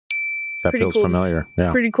That feels familiar.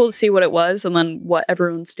 Yeah. Pretty cool to see what it was and then what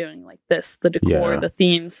everyone's doing, like this, the decor, the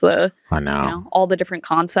themes, I know. all the different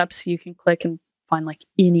concepts. You can click and find like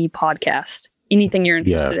any podcast, anything you're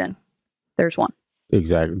interested in. There's one.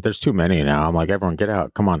 Exactly. There's too many now. I'm like, everyone get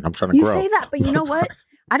out. Come on. I'm trying to grow. You say that, but you know what?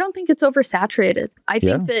 I don't think it's oversaturated. I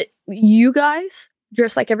think that you guys,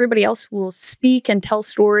 just like everybody else, will speak and tell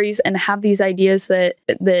stories and have these ideas that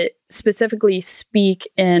specifically speak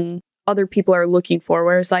and other people are looking for.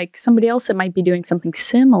 Whereas like somebody else that might be doing something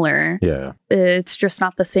similar. Yeah. It's just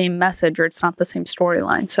not the same message or it's not the same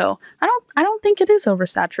storyline. So I don't think it is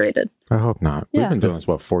oversaturated. I hope not. Yeah. We've been doing this,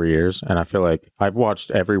 4 years? And I feel like I've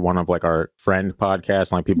watched every one of like our friend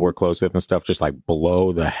podcasts, like people we're close with and stuff, just like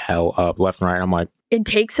blow the hell up left and right. I'm like, it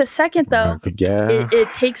takes a second though. Yeah.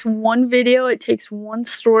 It takes one video. It takes one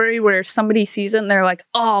story where somebody sees it and they're like,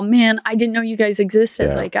 oh man, I didn't know you guys existed.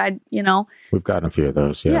 Yeah. Like we've gotten a few of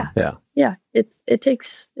those. Yeah. It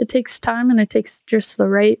takes time and it takes just the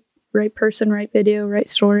right person, right video, right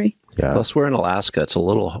story. Yeah. Plus we're in Alaska. It's a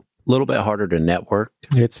little bit harder to network.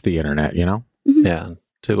 It's the internet, Mm-hmm. Yeah.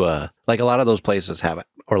 To like a lot of those places have,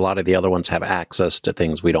 or a lot of the other ones have access to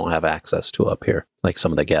things we don't have access to up here, like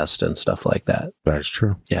some of the guests and stuff like that. That is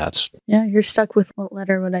true. Yeah, you're stuck with what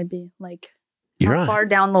letter would I be? Like you're far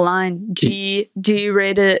down the line? G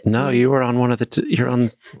rated? No, you were on one of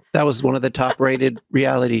the. That was one of the top rated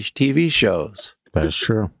reality TV shows. That is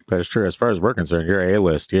true. That is true. As far as we're concerned, you're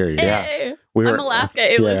A-list here. Hey, I'm Alaska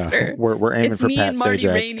A-lister. We're aiming for Pat It's me and Marty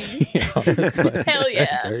Sajak. Rainey. Hell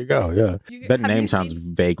yeah. There you go. Yeah. That name sounds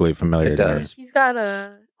vaguely familiar. It does. He's got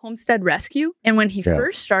a homestead rescue. And when he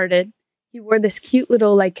first started, he wore this cute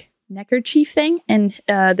little like neckerchief thing and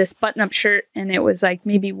this button-up shirt. And it was like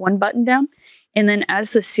maybe one button down. And then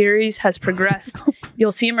as the series has progressed,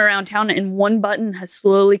 you'll see him around town and one button has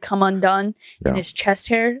slowly come undone and his chest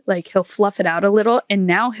hair, like he'll fluff it out a little. And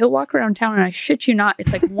now he'll walk around town and I shit you not,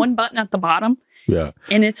 it's like one button at the bottom. Yeah.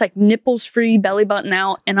 And it's like nipples free, belly button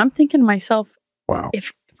out. And I'm thinking to myself, wow,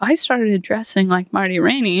 if I started dressing like Marty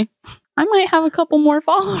Rainey, I might have a couple more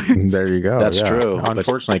followers. There you go. That's true.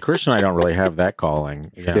 Unfortunately, Christian and I don't really have that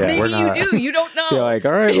calling. Yeah, maybe you do. You don't know. You're like,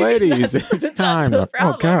 all right, ladies, it's time.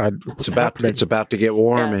 Oh God, it's about to get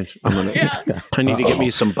warm, and I need to get me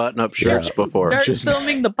some button-up shirts before. Start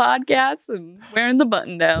filming the podcast and wearing the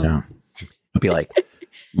button down. Yeah. I'll be like,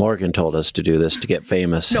 Morgan told us to do this to get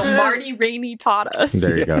famous. No, Marty Rainey taught us.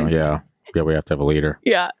 There you go. Yeah, we have to have a leader.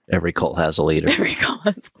 Yeah, every cult has a leader. Every cult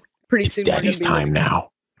has. Pretty soon, Daddy's time now.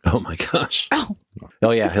 Oh my gosh. Oh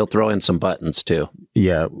yeah, he'll throw in some buttons too.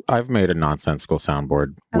 Yeah, I've made a nonsensical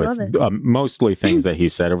soundboard with mostly things that he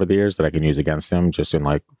said over the years that I can use against him, just in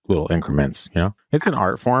like little increments. It's an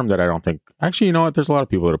art form that I don't think. Actually, you know what? There's a lot of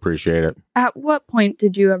people that appreciate it. At what point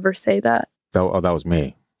did you ever say that? That was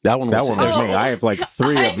me. That one was me. I have like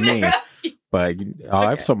 3 of me. But I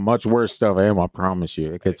have some much worse stuff. I promise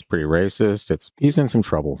you. It gets pretty racist. He's in some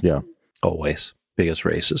trouble. Yeah. Always. Biggest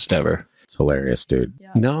racist ever. It's hilarious, dude.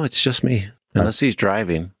 Yeah. No, it's just me. Unless he's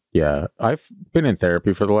driving. Yeah. I've been in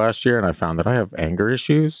therapy for the last year and I found that I have anger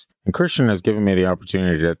issues. And Christian has given me the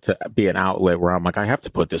opportunity to be an outlet where I'm like, I have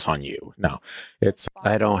to put this on you. No,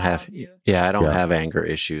 I don't have anger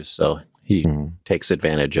issues. So he takes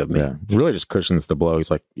advantage of me. Yeah. Really just cushions the blow.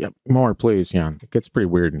 He's like, yeah, more, please. Yeah. It gets pretty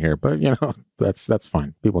weird in here, but that's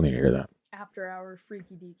fine. People need to hear that. After our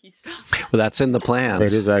freaky deaky stuff. Well, that's in the plans.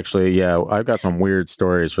 It is actually, yeah. I've got some weird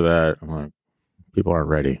stories for that. I'm like, people aren't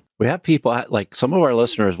ready. We have people, like some of our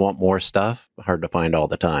listeners want more stuff. Hard to find all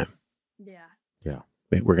the time. Yeah. Yeah.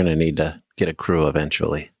 We're going to need to get a crew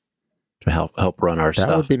eventually to help run our stuff.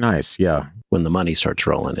 That would be nice. Yeah. When the money starts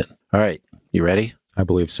rolling in. All right. You ready? I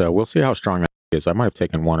believe so. We'll see how strong that is. I might have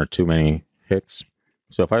taken one or too many hits.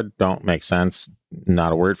 So if I don't make sense,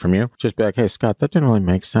 not a word from you, just be like, hey, Scott, that didn't really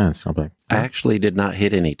make sense. I'll be like, I actually did not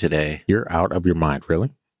hit any today. You're out of your mind,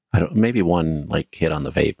 really? Maybe one like hit on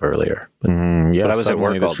the vape earlier. But, yeah, but I was at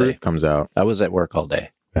work all day. The truth comes out. I was at work all day.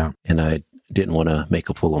 Yeah. And I didn't want to make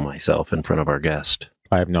a fool of myself in front of our guest.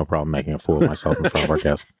 I have no problem making a fool of myself in front of our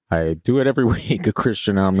guest. I do it every week,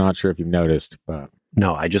 Christian. I'm not sure if you've noticed, but.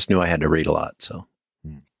 No, I just knew I had to read a lot. So,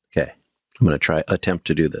 okay. I'm going to attempt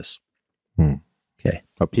to do this. Okay.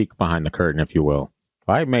 A peek behind the curtain, if you will.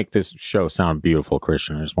 I make this show sound beautiful,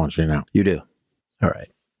 Christian. I just want you to know. You do. All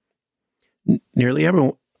right. Nearly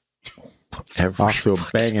everyone. Off to a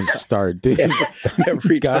banging start, dude.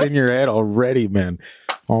 Every got in your head already, man.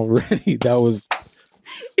 Already. That was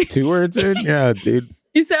 2 words in? Yeah, dude.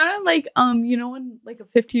 It sounded like, when like a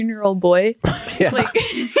 15-year-old boy. Yeah. Like,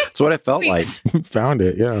 that's what it felt like. Found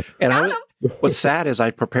it, yeah. And what's sad is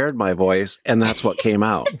I prepared my voice and that's what came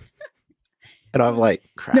out. And I'm like,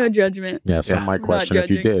 crap. No judgment. Yeah, some might question if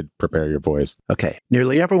you did prepare your voice. Okay.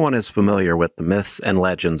 Nearly everyone is familiar with the myths and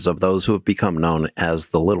legends of those who have become known as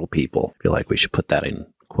the little people. I feel like we should put that in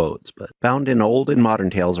quotes, but found in old and modern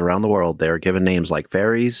tales around the world, they are given names like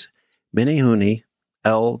fairies, minihuni,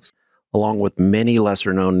 elves, along with many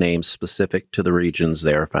lesser-known names specific to the regions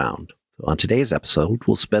they are found. So on today's episode,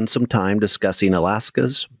 we'll spend some time discussing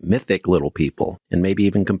Alaska's mythic little people and maybe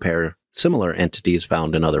even compare similar entities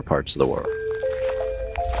found in other parts of the world.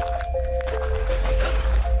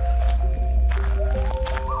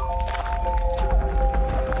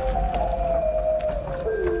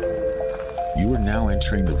 You are now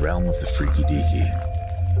entering the realm of the freaky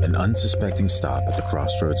deaky, an unsuspecting stop at the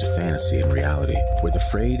crossroads of fantasy and reality, where the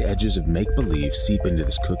frayed edges of make-believe seep into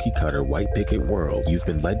this cookie-cutter white picket world you've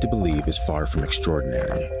been led to believe is far from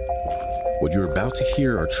extraordinary. What you're about to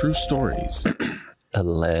hear are true stories.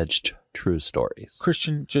 Alleged true stories.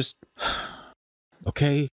 Christian, just...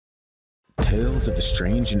 okay? Tales of the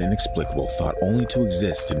strange and inexplicable thought only to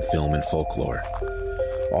exist in film and folklore.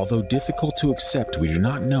 Although difficult to accept, we do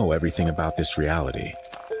not know everything about this reality,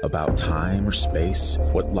 about time or space,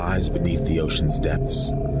 what lies beneath the ocean's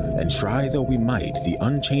depths. And try though we might, the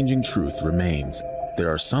unchanging truth remains. There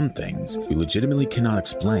are some things we legitimately cannot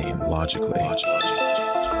explain logically.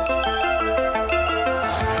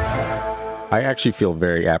 I actually feel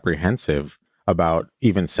very apprehensive about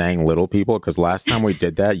even saying little people, because last time we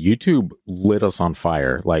did that, YouTube lit us on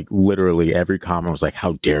fire. Like literally every comment was like,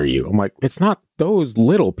 how dare you? I'm like, it's not those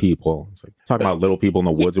little people. It's like talking about little people in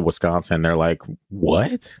the woods of Wisconsin. They're like,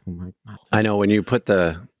 what? I'm like, oh. I know when you put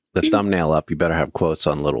the thumbnail up, you better have quotes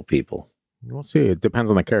on little people. We'll see. It depends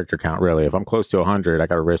on the character count, really. If I'm close to 100, I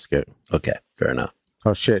got to risk it. Okay, fair enough.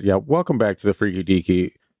 Oh, shit. Yeah. Welcome back to the Freaky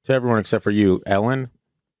Deaky. To everyone except for you, Ellen.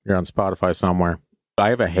 You're on Spotify somewhere. I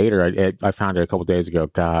have a hater. I found it a couple days ago.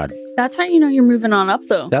 God. That's how you know you're moving on up,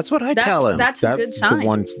 though. That's what I tell him. That's a good sign.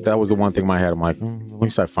 That was the one thing in my head. I'm like, at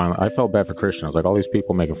least I felt bad for Christian. I was like, all these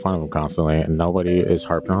people making fun of him constantly, and nobody is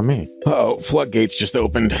harping on me. Oh, floodgates just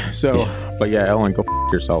opened. So, but yeah, Ellen, go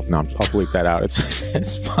yourself. No, I'll bleep that out.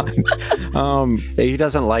 It's fine. He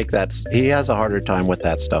doesn't like that. He has a harder time with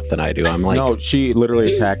that stuff than I do. I'm like, no, she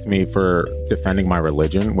literally attacked me for defending my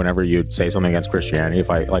religion. Whenever you'd say something against Christianity, if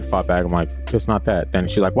I like fought back, I'm like, it's not that. Then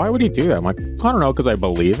she's like, why would he do that? I'm like, I don't know, because I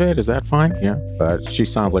believe it. Is that fine? Yeah. But she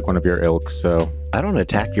sounds like one of your ilks, so. I don't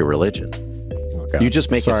attack your religion. Okay. You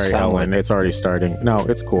just make it sound Ellen, like... it's already starting. No,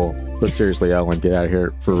 it's cool. But seriously, Ellen, get out of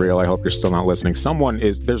here. For real, I hope you're still not listening.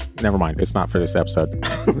 Never mind. It's not for this episode.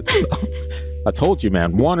 I told you,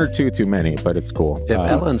 man, one or two too many, but it's cool. If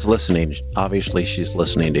Ellen's listening, obviously she's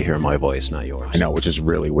listening to hear my voice, not yours. I know, which is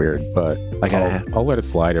really weird, but I'll let it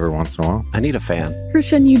slide every once in a while. I need a fan.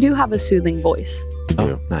 Christian, you do have a soothing voice.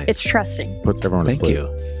 Oh, nice. It's trusting. Puts everyone to sleep. Thank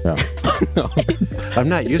you. Yeah. I'm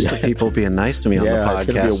not used to people being nice to me on the podcast. It's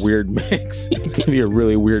going to be a weird mix. It's going to be a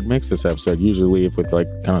really weird mix this episode. Usually leave with like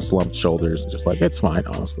kind of slumped shoulders. Just like, it's fine,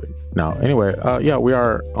 honestly. No, anyway, yeah, we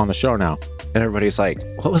are on the show now. And everybody's like,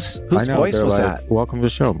 whose voice was that? Welcome to the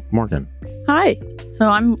show, Morgan. Hi. So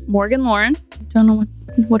I'm Morgan Lauren. Don't know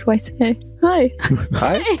what do I say? Hi.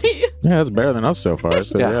 Hi. Yeah, that's better than us so far.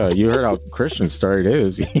 So yeah, you heard how Christian started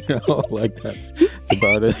his, like that's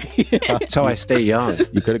about it. Yeah. That's how I stay young.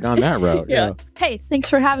 You could have gone that route. Yeah. Hey, thanks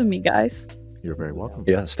for having me, guys. You're very welcome.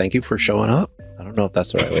 Yes, thank you for showing up. I don't know if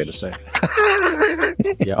that's the right way to say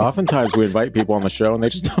it. Yeah, oftentimes we invite people on the show and they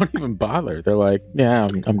just don't even bother. They're like, yeah,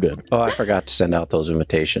 I'm good. Oh, I forgot to send out those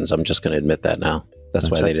invitations. I'm just going to admit that now. That's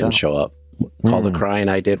why they didn't show up. All the crying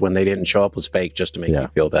I did when they didn't show up was fake just to make you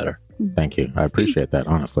feel better. Thank you. I appreciate that,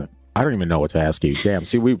 honestly. I don't even know what to ask you. Damn,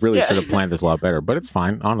 see, we really should have planned this a lot better, but it's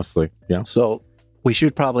fine, honestly. Yeah. So we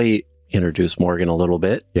should probably introduce Morgan a little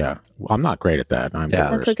bit. Yeah. Well, I'm not great at that.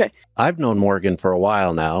 That's okay. I've known Morgan for a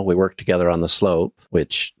while now. We work together on the slope,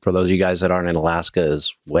 which for those of you guys that aren't in Alaska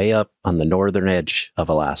is way up on the northern edge of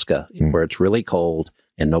Alaska, where it's really cold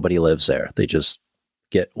and nobody lives there. They just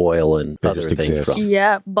get oil and other things from.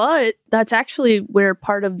 Yeah, but that's actually where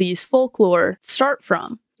part of these folklore start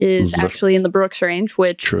from, is actually in the Brooks Range,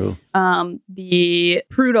 which the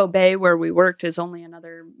Prudhoe Bay where we worked is only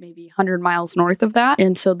another maybe 100 miles north of that.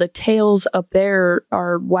 And so the tales up there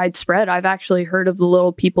are widespread. I've actually heard of the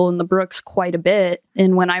little people in the Brooks quite a bit.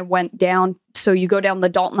 And when I went down, so you go down the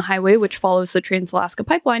Dalton Highway, which follows the Trans-Alaska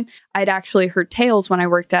Pipeline, I'd actually heard tales when I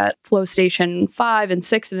worked at Flow Station 5 and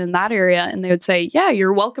 6 and in that area. And they would say, yeah,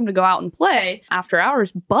 you're welcome to go out and play after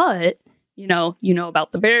hours, but you know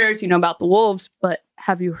about the bears, you know about the wolves, but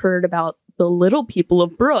have you heard about the little people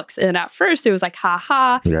of Brooks? And at first it was like, ha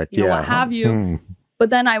ha, what have you. But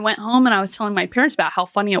then I went home and I was telling my parents about how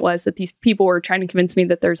funny it was that these people were trying to convince me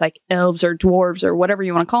that there's like elves or dwarves or whatever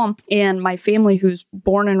you want to call them. And my family, who's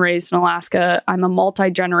born and raised in Alaska, I'm a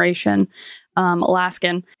multi-generation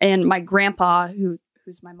Alaskan. And my grandpa,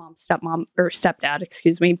 who's my mom's stepdad,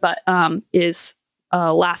 excuse me, but is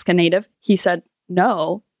Alaska native. He said,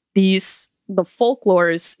 no, the folklore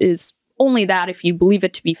is only that if you believe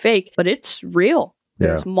it to be fake, but it's real.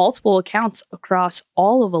 There's multiple accounts across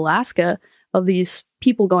all of Alaska of these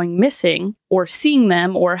people going missing or seeing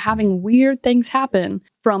them or having weird things happen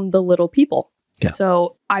from the little people. Yeah.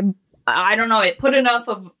 So I don't know, it put enough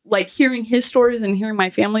of like hearing his stories and hearing my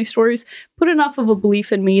family's stories, put enough of a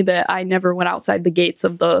belief in me that I never went outside the gates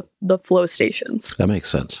of the flow stations. That makes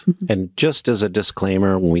sense. And just as a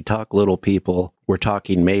disclaimer, when we talk little people, we're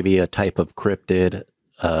talking maybe a type of cryptid,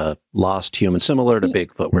 lost human, similar to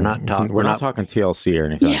Bigfoot. We're not talking TLC or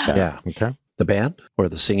anything like that. Yeah. Okay. The band or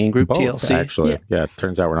the singing group both, TLC? Actually. Yeah. It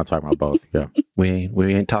turns out we're not talking about both. Yeah. We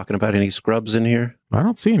ain't talking about any scrubs in here. I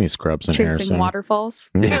don't see any scrubs in here. Chasing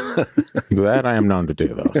waterfalls. That I am known to do,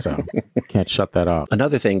 though. So can't shut that off.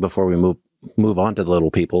 Another thing before we move on to the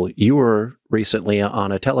little people, you were recently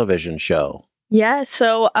on a television show. Yeah,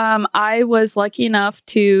 so I was lucky enough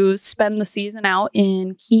to spend the season out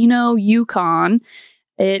in Keno, Yukon.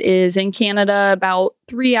 It is in Canada, about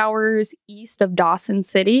 3 hours east of Dawson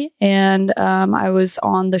City. And I was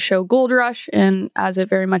on the show Gold Rush. And as it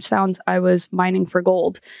very much sounds, I was mining for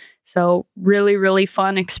gold. So really, really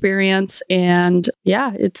fun experience. And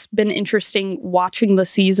yeah, it's been interesting watching the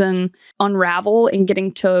season unravel and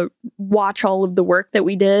getting to watch all of the work that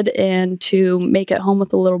we did and to make it home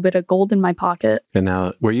with a little bit of gold in my pocket. And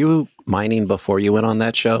now, were you mining before you went on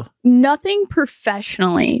that show? Nothing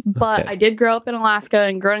professionally, but I did grow up in Alaska,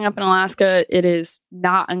 and growing up in Alaska, it is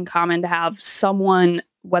not uncommon to have someone,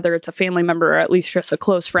 whether it's a family member or at least just a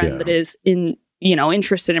close friend that is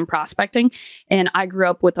interested in prospecting. And I grew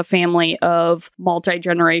up with a family of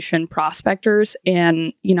multi-generation prospectors.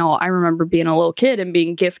 And, I remember being a little kid and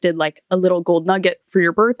being gifted like a little gold nugget for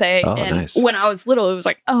your birthday. Oh, and nice. When I was little, it was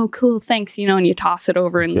like, oh, cool, thanks, and you toss it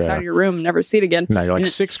over in the side of your room and never see it again. Now you're like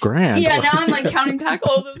 $6,000. Yeah, now I'm like counting back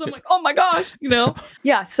all of this. I'm like, oh my gosh,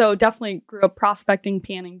 Yeah, so definitely grew up prospecting,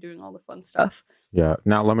 panning, doing all the fun stuff. Yeah.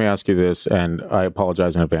 Now, let me ask you this, and I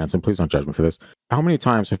apologize in advance, and please don't judge me for this. How many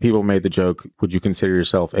times have people made the joke, would you consider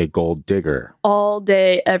yourself a gold digger? All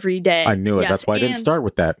day, every day. I knew it. Yes. That's why I didn't start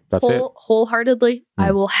with that. That's it. Wholeheartedly.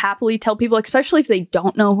 I will happily tell people, especially if they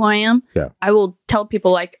don't know who I am. Yeah. I will tell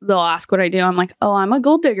people, like, they'll ask what I do. I'm like, oh, I'm a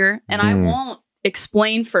gold digger. And I won't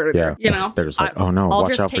explain further. They're just like, oh no,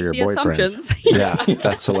 watch out for your boyfriends. Yeah,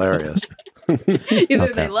 that's hilarious.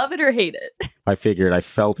 Either they love it or hate it. I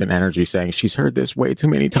felt an energy saying, she's heard this way too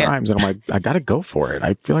many times. And I'm like, I got to go for it.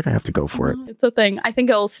 I feel like I have to go for it. It's a thing. I think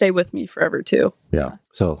it'll stay with me forever too. Yeah.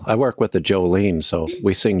 So I work with the Jolene. So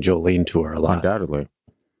we sing Jolene to her a lot. Undoubtedly.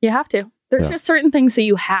 You have to. There's just certain things that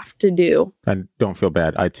you have to do. And don't feel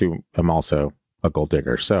bad. I too am also a gold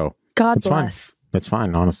digger. So God bless. Fine. It's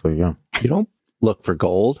fine, honestly. Yeah. You don't look for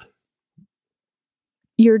gold.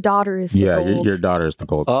 Your daughter is the gold. Your daughter is the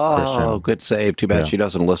gold. Oh, Christian. Good save. Too bad she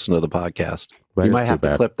doesn't listen to the podcast. You might have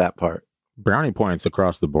to clip that part. Brownie points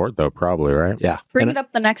across the board, though, probably, right? Yeah. Bring it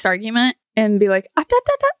up the next argument and be like,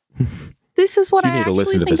 this is what I actually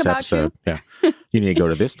think about you. You need to listen to this episode. Yeah. You need to go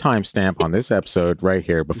to this timestamp on this episode right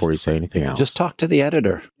here before you say anything else. Just talk to the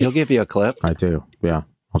editor. He'll give you a clip. I do. Yeah.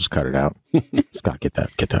 I'll just cut it out. Just got to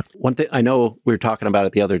get that. One thing, I know we were talking about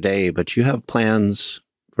it the other day, but you have plans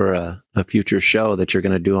for a future show that you're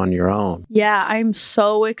going to do on your own. Yeah, I'm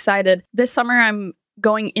so excited. This summer, I'm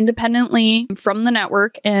going independently from the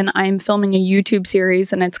network, and I'm filming a YouTube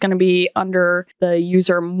series, and it's going to be under the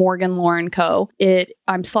user Morgan Lauren Co.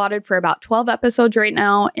 I'm slotted for about 12 episodes right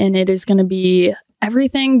now, and it is going to be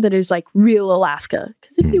everything that is like real Alaska.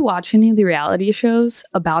 Because if you watch any of the reality shows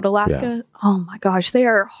about Alaska, oh my gosh, they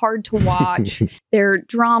are hard to watch. They're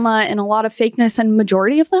drama and a lot of fakeness, and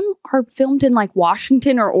majority of them are filmed in like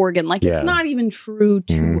Washington or Oregon. Like it's not even true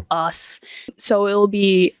to us. So it'll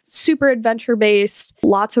be super adventure based,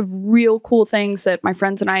 lots of real cool things that my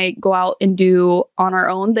friends and I go out and do on our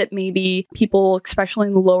own that maybe people, especially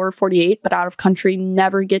in the lower 48, but out of country,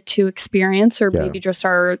 never get to experience, or maybe just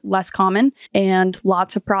are less common. And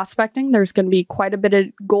lots of prospecting. There's going to be quite a bit of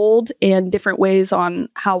gold and different ways on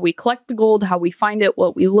how we collect the gold, how we find it,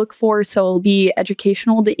 what we look for. So it'll be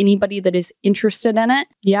educational to anybody that is interested in it.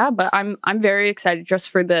 Yeah, but I'm very excited just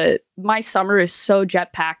for my summer is so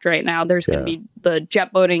jet packed right now. There's going to be the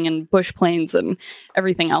jet boating and bush planes and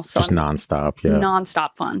everything else. So just nonstop. Yeah.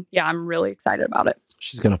 Nonstop fun. Yeah, I'm really excited about it.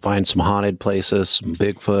 She's going to find some haunted places, some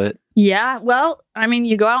Bigfoot. Yeah, well, I mean,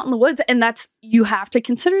 you go out in the woods and you have to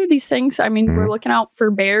consider these things. I mean, we're looking out for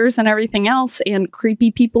bears and everything else and creepy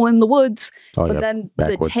people in the woods. But then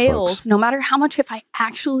the tales, folks. No matter how much, if I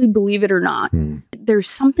actually believe it or not, there's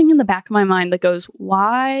something in the back of my mind that goes,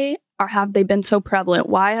 why have they been so prevalent?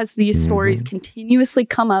 Why has these stories continuously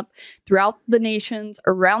come up throughout the nations,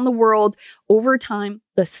 around the world, over time?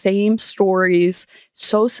 The same stories,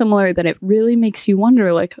 so similar that it really makes you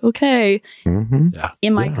wonder, like, okay,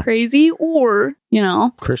 am I crazy? Or,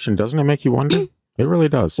 Christian, doesn't it make you wonder? It really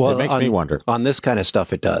does. Well, it makes me wonder. On this kind of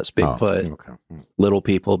stuff, it does. Bigfoot, little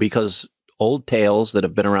people, because old tales that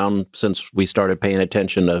have been around since we started paying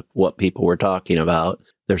attention to what people were talking about,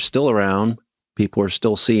 they're still around. People are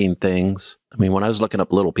still seeing things. I mean, when I was looking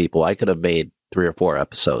up little people, I could have made 3 or 4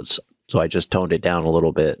 episodes. So I just toned it down a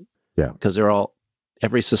little bit. Yeah. Because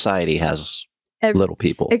every society has little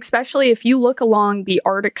people. Especially if you look along the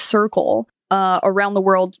Arctic Circle around the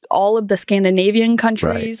world, all of the Scandinavian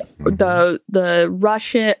countries, the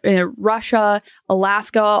Russia,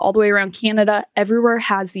 Alaska, all the way around Canada, everywhere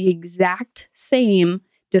has the exact same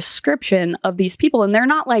description of these people. And they're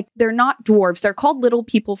not dwarves. They're called little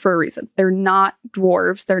people for a reason. They're not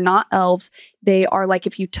dwarves. They're not elves. They are like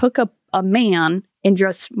if you took a man and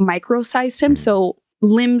just micro-sized him. So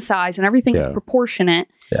limb size and everything is proportionate.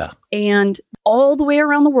 Yeah. And all the way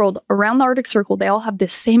around the world, around the Arctic Circle, they all have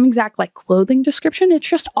this same exact clothing description. It's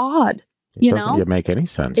just odd. It doesn't make any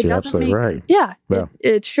sense. You're absolutely right. Yeah.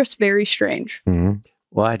 It's just very strange.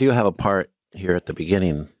 Well, I do have a part here at the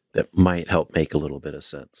beginning that might help make a little bit of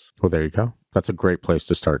sense. Well, there you go. That's a great place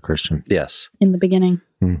to start, Christian. Yes. In the beginning.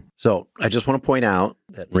 So I just want to point out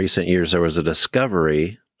that in recent years, there was a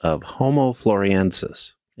discovery of Homo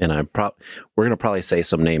floresiensis. And we're going to probably say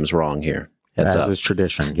some names wrong here. As is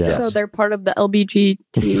tradition, yes. So they're part of the LBGT.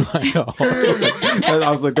 I know.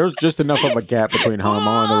 I was like, there's just enough of a gap between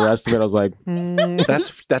homo and the rest of it. I was like,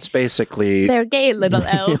 that's basically... They're gay little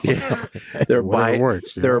elves.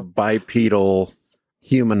 They're bipedal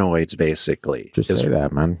humanoids, basically. Just say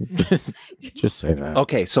that, man. Just say that.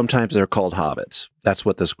 Okay, sometimes they're called hobbits. That's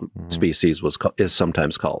what this species is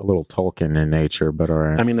sometimes called. A little Tolkien in nature, but all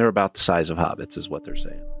right. I mean, they're about the size of hobbits, is what they're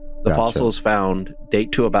saying. The fossils found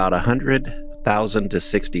date to about 100,000 to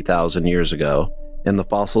 60,000 years ago, and the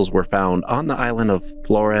fossils were found on the island of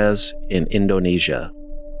Flores in Indonesia.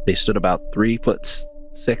 They stood about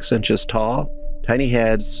 3'6" tall, tiny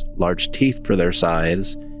heads, large teeth for their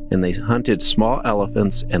size, and they hunted small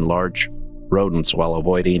elephants and large rodents while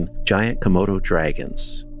avoiding giant Komodo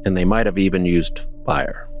dragons. And they might have even used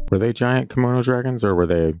fire. Were they giant Komodo dragons, or were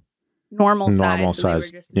they normal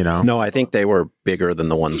size? No, I think they were bigger than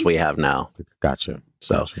the ones we have now. Gotcha.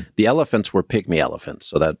 So the elephants were pygmy elephants.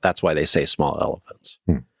 So that's why they say small elephants.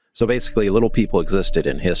 So basically, little people existed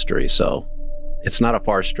in history. So it's not a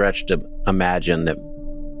far stretch to imagine that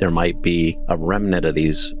there might be a remnant of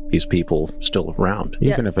these people still around.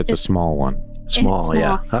 Even if it's a small one. Small.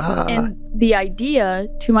 Yeah. And the idea,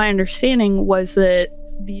 to my understanding, was that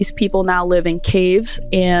these people now live in caves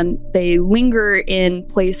and they linger in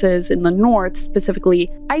places in the north,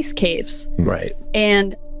 specifically ice caves. Right.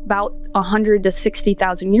 And about 100 to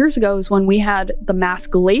 60,000 years ago is when we had the mass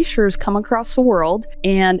glaciers come across the world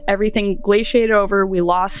and everything glaciated over. We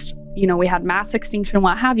lost, we had mass extinction,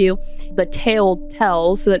 what have you. The tale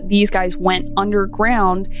tells that these guys went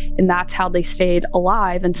underground and that's how they stayed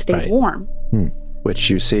alive and stayed warm.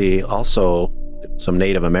 Which you see also some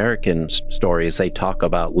Native American stories, they talk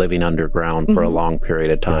about living underground for a long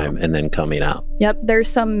period of time and then coming out. Yep. There's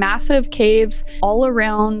some massive caves all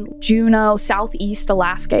around Juneau, southeast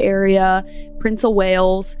Alaska area, Prince of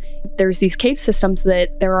Wales. There's these cave systems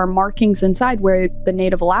that there are markings inside where the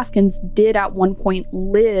Native Alaskans did at one point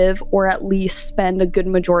live or at least spend a good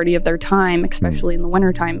majority of their time, especially in the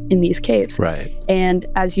wintertime, in these caves. Right. And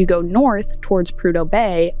as you go north towards Prudhoe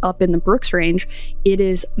Bay, up in the Brooks Range, it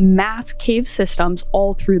is mass cave systems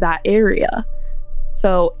all through that area.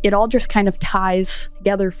 So it all just kind of ties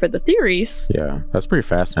together for the theories. Yeah, that's pretty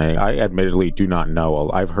fascinating. I admittedly do not know.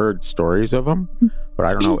 I've heard stories of them, but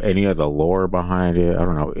I don't know any of the lore behind it. I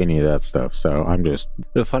don't know any of that stuff. So I'm just...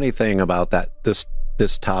 The funny thing about this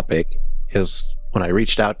topic is when I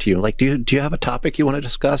reached out to you, like, do you have a topic you want to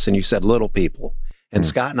discuss? And you said little people. And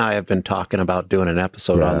Scott and I have been talking about doing an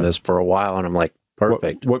episode on this for a while. And I'm like,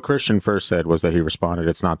 perfect. What Christian first said was that he responded,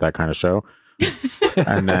 it's not that kind of show.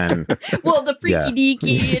 And then, well, the freaky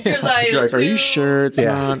deaky, it's just like, are you sure it's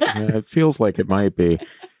not? Yeah, it feels like it might be.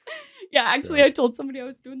 Yeah, actually, I told somebody I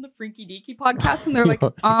was doing the freaky deaky podcast, and they're like,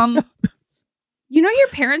 your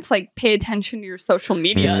parents pay attention to your social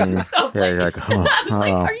media and stuff. Yeah, you're like, oh, it's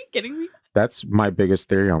like, are you kidding me? That's my biggest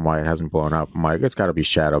theory on why it hasn't blown up. I'm like, it's got to be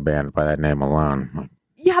shadow banned by that name alone.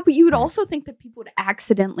 Yeah, but you would also think that people would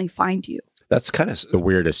accidentally find you. That's kind of the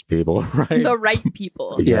weirdest people, right? The right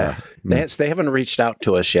people. Yeah. They haven't reached out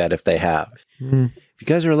to us yet if they have. If you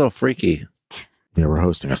guys are a little freaky. Yeah, we're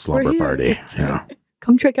hosting a slumber party. Yeah.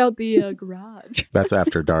 Come check out the garage. That's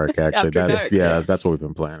after dark, actually. That's what we've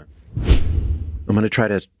been planning. I'm going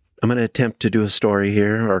to attempt to do a story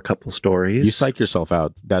here, or a couple stories. You psych yourself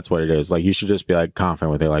out. That's what it is. Like, you should just be like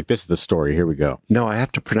confident with it. Like, this is the story. Here we go. No, I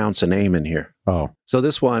have to pronounce a name in here. Oh. So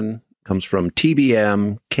this one comes from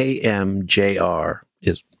TBMKMJR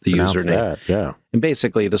is the username. That, yeah. And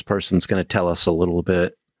basically, this person's going to tell us a little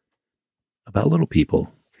bit about little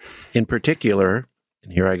people. In particular,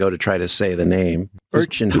 and here I go to try to say the name,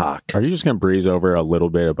 Urchin Hawk. Are you just going to breeze over a little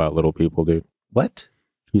bit about little people, dude? What?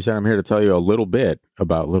 You said I'm here to tell you a little bit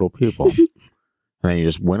about little people. And then you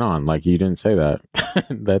just went on like you didn't say that.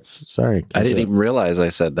 Sorry. I didn't even realize I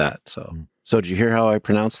said that. So did you hear how I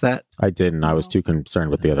pronounced that? I didn't. I was too concerned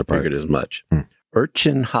with the other part. Figured as much.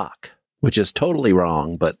 Urchin Hawk, which is totally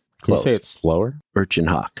wrong, but close. Can you say it slower? Urchin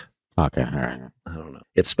Hawk. Okay. All right. I don't know.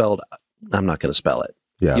 It's spelled, I'm not going to spell it.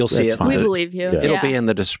 Yeah, you'll see it. We believe you. Yeah. It'll be in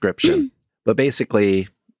the description. But basically,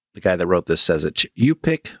 the guy that wrote this says it. You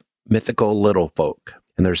pick mythical little folk,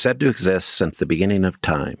 and they're said to exist since the beginning of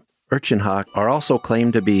time. Urchin Hawk are also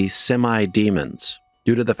claimed to be semi-demons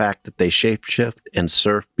due to the fact that they shapeshift and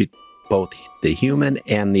surf both the human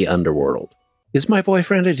and the underworld. Is my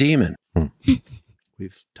boyfriend a demon?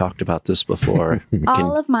 We've talked about this before.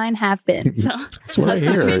 All of mine have been. So that's what I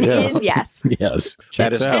hear. Is yes. Yes.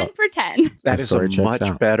 That is 10 for 10. That is a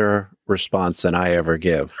much better response than I ever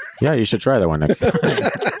give. Yeah, you should try that one next time.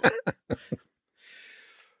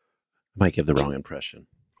 Might give the wrong impression.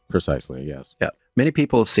 Precisely, yes. Yeah. Many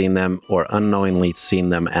people have seen them or unknowingly seen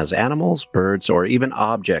them as animals, birds, or even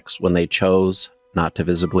objects when they chose not to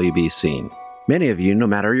visibly be seen. Many of you, no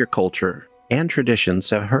matter your culture and traditions,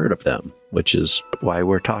 have heard of them, which is why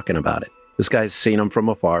we're talking about it. This guy's seen them from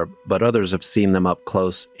afar, but others have seen them up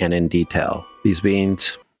close and in detail. These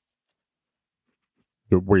beings...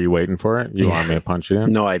 Were you waiting for it? You want me to punch it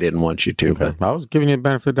in? No, I didn't want you to. Okay. I was giving you the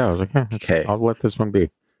benefit of the doubt. I was like, okay. I'll let this one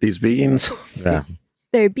be. These beings? Yeah.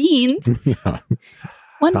 They're beans. Yeah.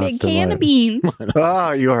 One big can of beans.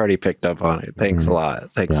 Oh, you already picked up on it. Thanks a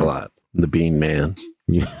lot. Thanks a lot. The bean man.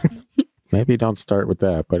 Yeah. Maybe don't start with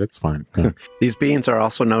that, but it's fine. Yeah. These beings are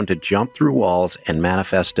also known to jump through walls and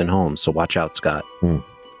manifest in homes, so watch out, Scott.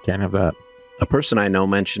 Can't have that. A person I know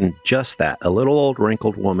mentioned just that. A little old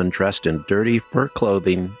wrinkled woman dressed in dirty fur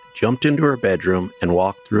clothing jumped into her bedroom and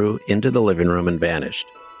walked through into the living room and vanished.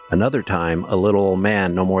 Another time, a little old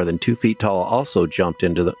man no more than 2 feet tall also jumped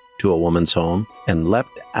into a woman's home and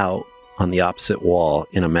leapt out on the opposite wall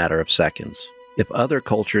in a matter of seconds. If other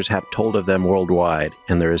cultures have told of them worldwide,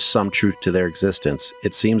 and there is some truth to their existence,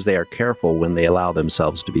 it seems they are careful when they allow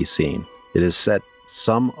themselves to be seen. It is said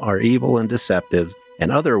some are evil and deceptive,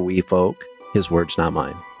 and other wee folk, his words not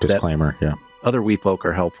mine. Disclaimer, yeah. Other wee folk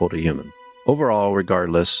are helpful to humans. Overall,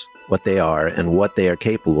 regardless what they are and what they are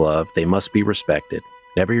capable of, they must be respected.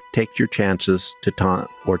 Never take your chances to taunt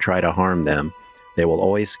or try to harm them. They will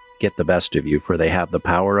always get the best of you, for they have the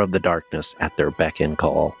power of the darkness at their beck and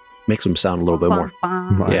call. Makes them sound a little bit more...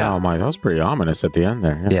 Yeah, that was pretty ominous at the end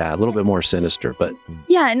there. Yeah, a little bit more sinister, but...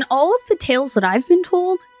 Yeah, and all of the tales that I've been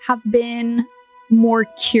told have been more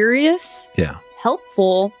curious,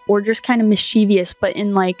 helpful, or just kind of mischievous, but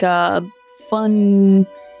in like a fun,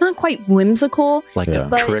 not quite whimsical. Like a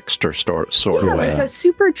trickster sort of way. Like a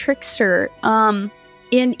super trickster.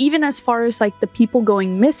 And even as far as like the people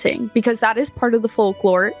going missing, because that is part of the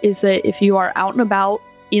folklore, is that if you are out and about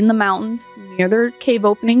in the mountains near their cave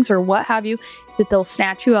openings or what have you, that they'll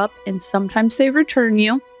snatch you up, and sometimes they return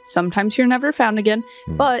you. Sometimes you're never found again,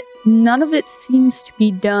 but none of it seems to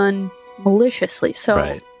be done maliciously.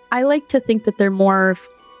 So I like to think that they're more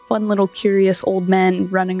fun little curious old men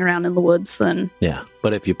running around in the woods than... Yeah,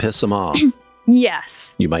 but if you piss them off,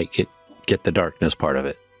 yes, you might get the darkness part of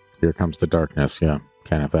it. Here comes the darkness, yeah.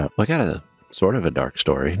 Can't have that. Well, I got a sort of a dark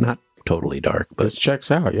story, not totally dark, but this checks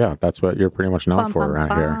out. Yeah, that's what you're pretty much known for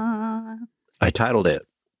around here. I titled it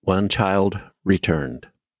 "One Child Returned."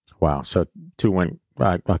 Wow, so 2 went.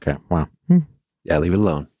 Okay, wow. Yeah, leave it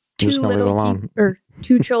alone. Two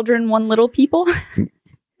children, one little people.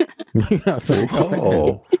 Yeah, there you go.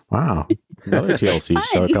 Oh, wow! Another TLC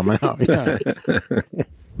show coming out. Yeah.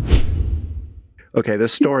 Okay,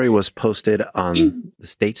 this story was posted on the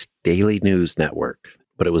state's Daily News Network,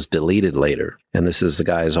 but it was deleted later. And this is the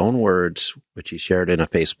guy's own words, which he shared in a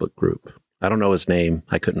Facebook group. I don't know his name.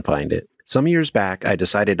 I couldn't find it. Some years back, I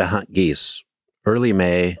decided to hunt geese. Early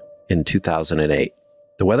May, in 2008.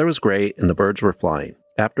 The weather was great and the birds were flying.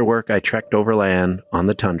 After work, I trekked overland on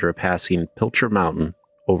the tundra, passing Pilcher Mountain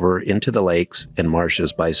over into the lakes and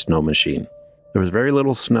marshes by snow machine. There was very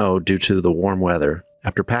little snow due to the warm weather.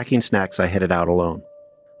 After packing snacks, I headed out alone.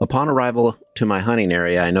 Upon arrival to my hunting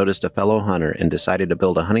area, I noticed a fellow hunter and decided to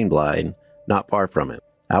build a hunting blind not far from it.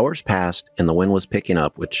 Hours passed and the wind was picking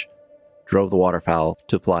up, which drove the waterfowl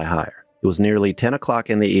to fly higher. It was nearly 10 o'clock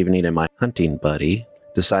in the evening and my hunting buddy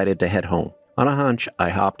decided to head home. On a hunch,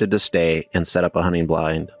 I opted to stay and set up a hunting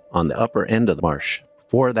blind on the upper end of the marsh.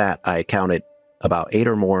 For that, I counted about 8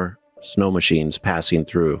 or more snow machines passing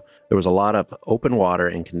through. There was a lot of open water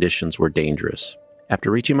and conditions were dangerous.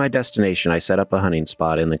 After reaching my destination, I set up a hunting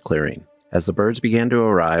spot in the clearing. As the birds began to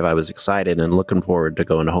arrive, I was excited and looking forward to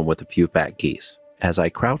going home with a few fat geese. As I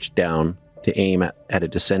crouched down to aim at a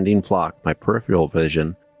descending flock, my peripheral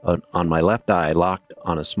vision on my left eye locked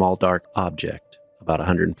on a small dark object about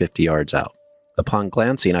 150 yards out. Upon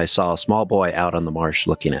glancing, I saw a small boy out on the marsh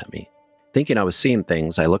looking at me. Thinking I was seeing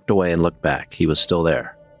things, I looked away and looked back. He was still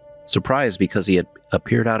there. Surprised because he had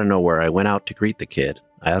appeared out of nowhere, I went out to greet the kid.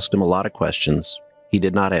 I asked him a lot of questions. He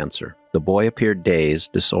did not answer. The boy appeared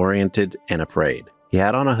dazed, disoriented, and afraid. He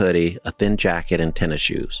had on a hoodie, a thin jacket, and tennis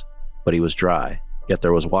shoes, but he was dry, yet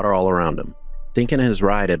there was water all around him. Thinking his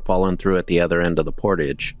ride had fallen through at the other end of the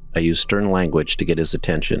portage, I used stern language to get his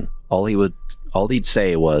attention. All he'd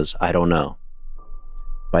say was, "I don't know."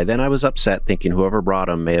 By then I was upset, thinking whoever brought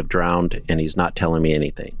him may have drowned and he's not telling me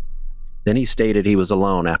anything. Then he stated he was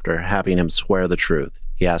alone after having him swear the truth.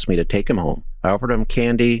 He asked me to take him home. I offered him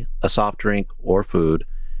candy, a soft drink, or food.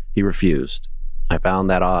 He refused. I found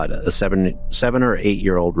that odd, a 7 or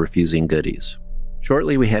 8-year-old refusing goodies.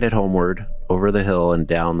 Shortly we headed homeward, over the hill and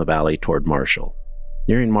down the valley toward Marshall.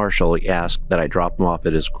 Nearing Marshall, he asked that I drop him off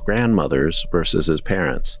at his grandmother's versus his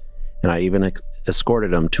parents', and I even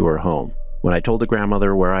escorted him to her home. When I told the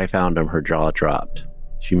grandmother where I found him, her jaw dropped.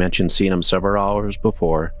 She mentioned seeing him several hours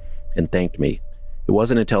before and thanked me. It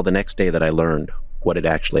wasn't until the next day that I learned what had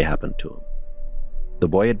actually happened to him. The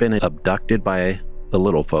boy had been abducted by the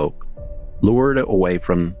little folk, lured away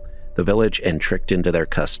from the village, and tricked into their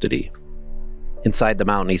custody. Inside the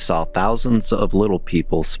mountain, he saw thousands of little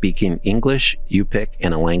people speaking English, Yupik,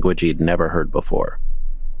 and a language he had never heard before.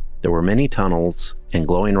 There were many tunnels and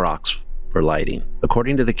glowing rocks for lighting.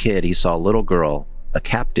 According to the kid, he saw a little girl, a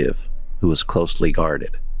captive, who was closely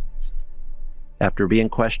guarded. After being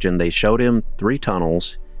questioned, they showed him 3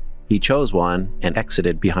 tunnels. He chose one and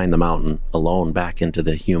exited behind the mountain, alone back into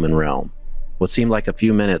the human realm. What seemed like a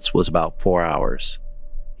few minutes was about 4 hours.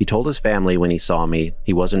 He told his family when he saw me,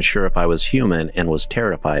 he wasn't sure if I was human and was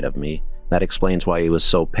terrified of me. That explains why he was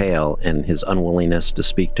so pale and his unwillingness to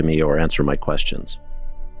speak to me or answer my questions.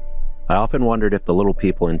 I often wondered if the little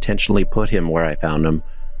people intentionally put him where I found him,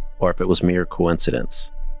 or if it was mere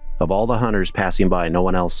coincidence. Of all the hunters passing by, no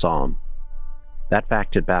one else saw him. That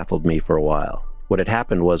fact had baffled me for a while. What had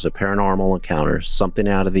happened was a paranormal encounter, something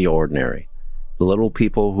out of the ordinary. The little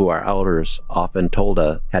people who our elders often told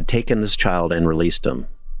us had taken this child and released him.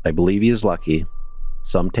 I believe he is lucky.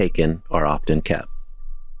 Some taken are often kept.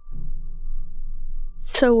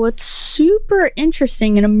 So what's super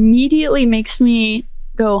interesting and immediately makes me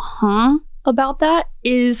go, huh, about that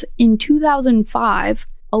is in 2005,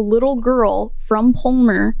 a little girl from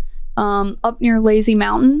Palmer, up near Lazy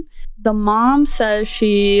Mountain, the mom says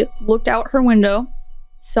she looked out her window,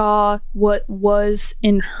 saw what was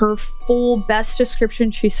in her full best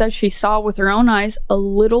description. She says she saw with her own eyes a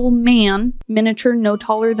little man, miniature, no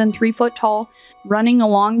taller than 3 foot tall, running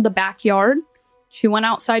along the backyard. She went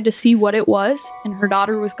outside to see what it was, and her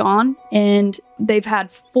daughter was gone, and they've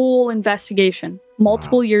had full investigation,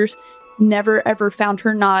 multiple years, never ever found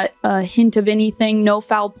her, not a hint of anything, no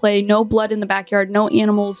foul play, no blood in the backyard, no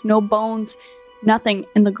animals, no bones, nothing,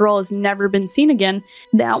 and the girl has never been seen again.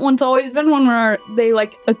 That one's always been one where they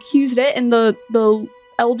like accused it, and the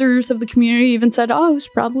elders of the community even said, oh, it was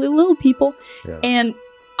probably little people. Yeah. And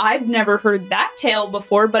I've never heard that tale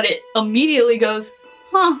before, but it immediately goes,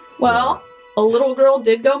 huh, well... Yeah. A little girl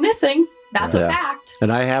did go missing. That's a fact.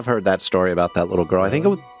 And I have heard that story about that little girl. I think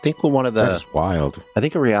one of the... That's wild. I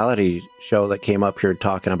think a reality show that came up here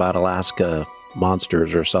talking about Alaska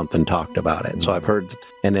monsters or something talked about it. Mm-hmm. So I've heard,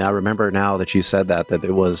 and I remember now that you said that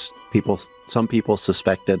it was people, some people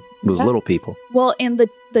suspected it was little people. Well, and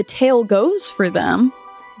the tale goes for them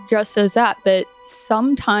just as that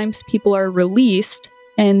sometimes people are released,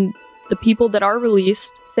 and the people that are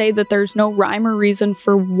released say that there's no rhyme or reason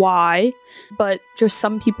for why, but just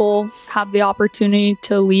some people have the opportunity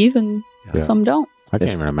to leave and some don't. I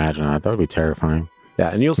can't even imagine that. That would be terrifying. Yeah,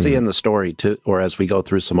 and you'll see in the story too, or as we go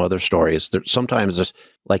through some other stories, sometimes there's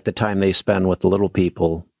like the time they spend with the little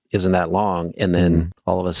people isn't that long, and then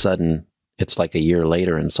all of a sudden it's like a year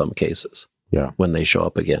later in some cases. Yeah, when they show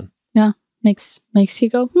up again. Yeah, makes you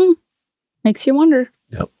go, makes you wonder.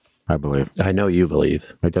 Yep, I believe. I know you believe.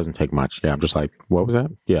 It doesn't take much. Yeah, I'm just like, what was that?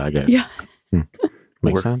 Yeah, I get it. Yeah,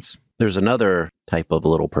 Makes sense. There's another type of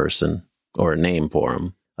little person or a name for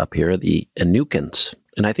them up here, the Inukans.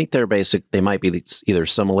 And I think they might be either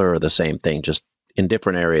similar or the same thing, just in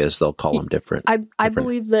different areas, they'll call them different. I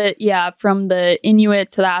believe that, from the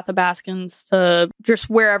Inuit to the Athabascans to just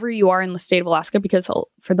wherever you are in the state of Alaska, because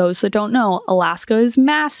for those that don't know, Alaska is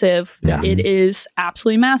massive. Yeah. It is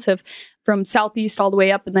absolutely massive. From southeast all the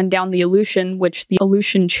way up and then down the Aleutian, which the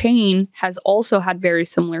Aleutian chain has also had very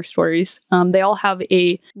similar stories. They all have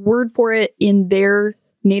a word for it in their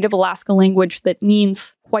native Alaska language that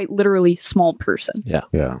means quite literally small person. Yeah.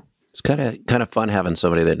 It's kind of fun having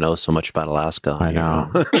somebody that knows so much about Alaska. I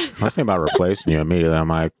know. I was thinking about replacing you immediately. I'm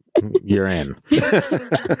like, you're in.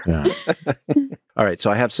 Yeah. All right.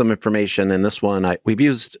 So I have some information in this one. We've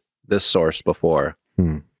used this source before,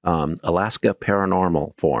 Alaska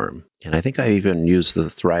Paranormal Forum. And I think I even used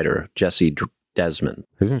the writer, Jessie Desmond.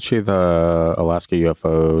 Isn't she the Alaska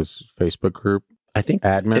UFOs Facebook group? I think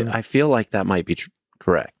admin. I feel like that might be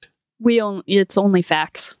correct. It's only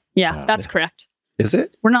facts. Yeah, that's correct. Is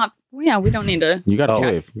it? We're not. Yeah, we don't need to. You got to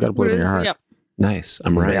believe. You got to believe in your heart. Yep. Nice.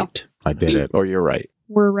 I'm right. I did it. Or you're right.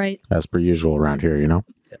 We're right. As per usual around here, you know?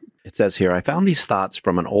 It says here, I found these thoughts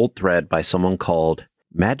from an old thread by someone called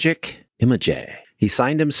Magic Image. He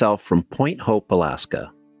signed himself from Point Hope,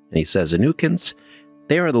 Alaska. And he says, Inukans,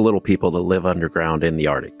 they are the little people that live underground in the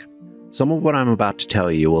Arctic. Some of what I'm about to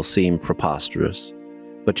tell you will seem preposterous,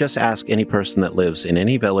 but just ask any person that lives in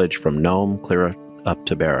any village from Nome clear up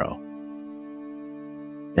to Barrow.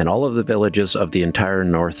 And all of the villages of the entire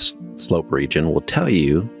North Slope region will tell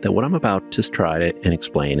you that what I'm about to try to and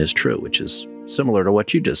explain is true, which is similar to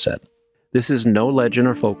what you just said. This is no legend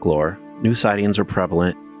or folklore. New sightings are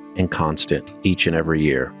prevalent and constant each and every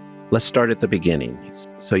year. Let's start at the beginning.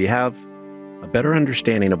 So you have a better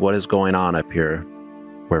understanding of what is going on up here,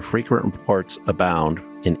 where frequent reports abound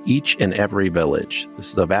in each and every village.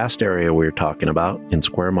 This is a vast area we're talking about in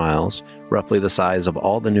square miles, roughly the size of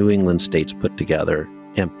all the New England states put together,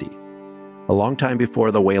 empty. A long time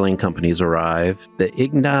before the whaling companies arrived, the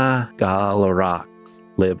Ignagaloraks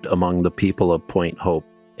lived among the people of Point Hope,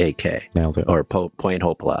 AK. Nailed it. Or Point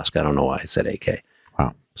Hope, Alaska. I don't know why I said AK.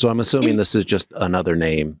 Wow. So I'm assuming this is just another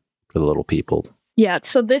name for the little people. Yeah,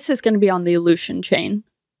 so this is going to be on the Aleutian chain.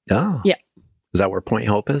 Oh. Yeah. Is that where Point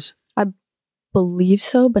Hope is? I believe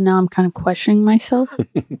so, but now I'm kind of questioning myself.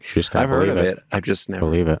 I've heard of it. I just never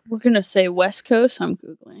believe it. We're going to say West Coast. I'm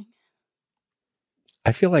Googling.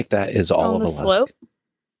 I feel like that is all of Alaska. Slope?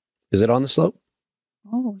 Is it on the slope?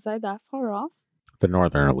 Oh, was I that far off? The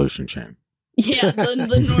Northern Aleutian chain. Yeah,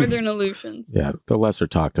 the Northern Aleutians. Yeah, the lesser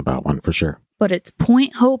talked about one for sure. But it's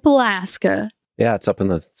Point Hope, Alaska. Yeah, it's up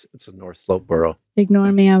in it's a North Slope borough.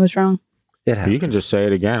 Ignore me, I was wrong. It happens. You can just say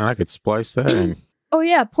it again. I could splice that in. Oh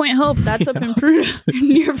yeah, Point Hope. That's up in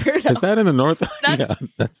near Prudhoe. Is that in the north?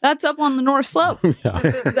 That's up on the North Slope. Yeah.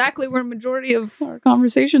 That's exactly where majority of our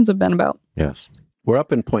conversations have been about. Yes. We're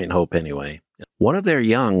up in Point Hope anyway. One of their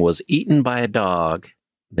young was eaten by a dog.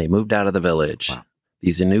 They moved out of the village. Wow.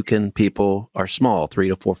 These Inukan people are small, 3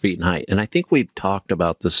 to 4 feet in height. And I think we've talked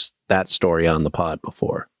about that story on the pod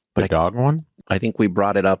before. But the dog one? I think we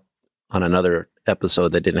brought it up on another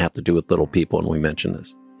episode that didn't have to do with little people, and we mentioned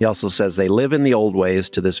this. He also says they live in the old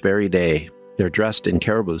ways to this very day. They're dressed in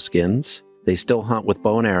caribou skins. They still hunt with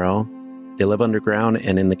bow and arrow. They live underground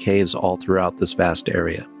and in the caves all throughout this vast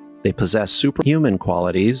area. They possess superhuman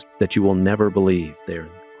qualities that you will never believe. They're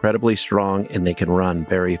incredibly strong and they can run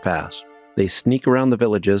very fast. They sneak around the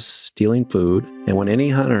villages, stealing food, and when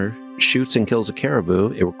any hunter shoots and kills a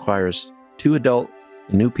caribou, it requires 2 adult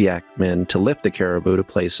Inupiaq men to lift the caribou to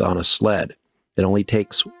place on a sled. It only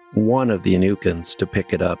takes one of the Inukans to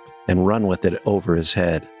pick it up and run with it over his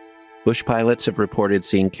head. Bush pilots have reported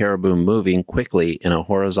seeing caribou moving quickly in a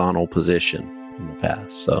horizontal position in the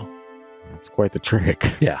past, so... That's quite the trick.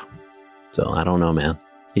 Yeah. So I don't know, man.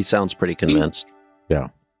 He sounds pretty convinced. Yeah.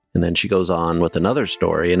 And then she goes on with another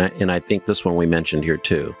story, and I think this one we mentioned here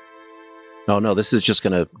too. Oh no, this is just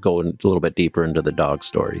going to go a little bit deeper into the dog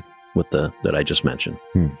story with that I just mentioned.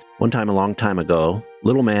 One time, a long time ago,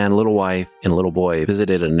 little man, little wife, and little boy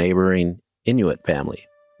visited a neighboring Inuit family.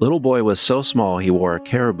 Little boy was so small he wore a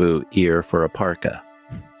caribou ear for a parka.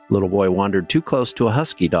 Little boy wandered too close to a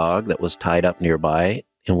husky dog that was tied up nearby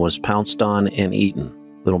and was pounced on and eaten.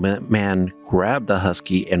 Little man grabbed the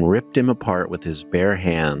husky and ripped him apart with his bare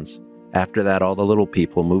hands. After that, all the little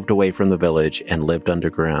people moved away from the village and lived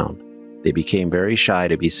underground. They became very shy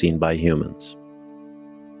to be seen by humans.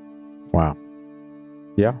 Wow.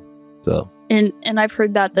 Yeah. So. And I've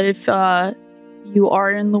heard that if you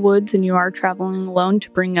are in the woods and you are traveling alone,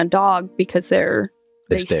 to bring a dog, because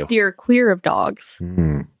they steer clear of dogs.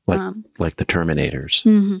 Mm. Like the Terminators.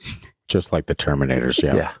 Mm-hmm. Just like the Terminators,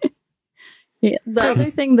 yeah. Yeah. Yeah. The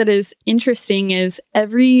other thing that is interesting is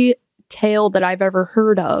every tale that I've ever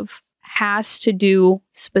heard of has to do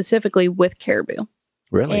specifically with caribou.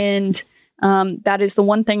 Really? And that is the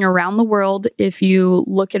one thing around the world, if you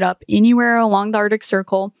look it up anywhere along the Arctic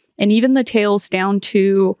Circle, and even the tales down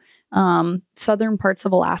to southern parts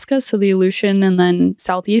of Alaska, so the Aleutian and then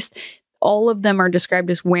southeast, all of them are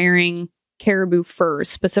described as wearing caribou furs,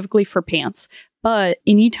 specifically for pants. But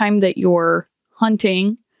anytime that you're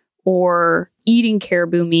hunting or eating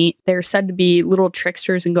caribou meat, they're said to be little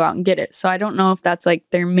tricksters and go out and get it. So I don't know if that's like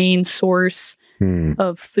their main source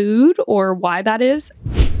of food or why that is.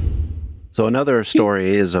 So another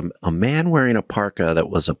story is a man wearing a parka that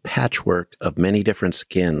was a patchwork of many different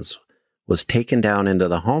skins was taken down into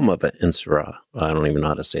the home of an Insura. I don't even know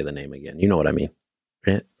how to say the name again. You know what I mean.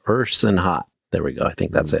 Ursenhat. There we go. I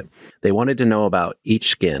think that's it. They wanted to know about each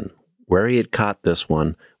skin, where he had caught this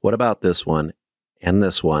one, what about this one, and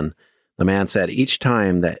this one. The man said each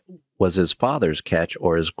time that was his father's catch,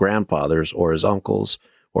 or his grandfather's, or his uncle's,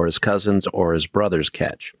 or his cousin's, or his brother's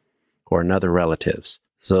catch, or another relative's.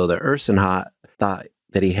 So the Ursenhat thought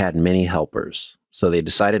that he had many helpers. So they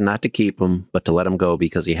decided not to keep him, but to let him go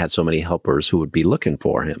because he had so many helpers who would be looking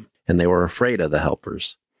for him. And they were afraid of the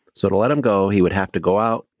helpers. So to let him go, he would have to go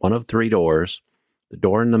out one of 3 doors. The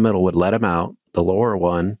door in the middle would let him out. The lower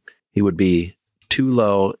one, he would be too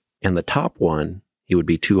low. And the top one, he would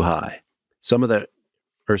be too high. Some of the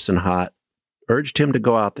Ursenhat urged him to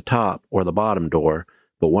go out the top or the bottom door,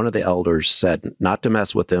 but one of the elders said not to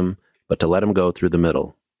mess with him, but to let him go through the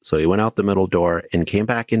middle. So he went out the middle door and came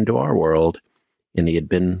back into our world, and he had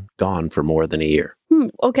been gone for more than a year.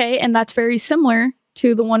 Okay, and that's very similar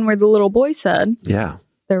to the one where the little boy said, yeah,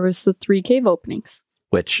 there was the 3 cave openings.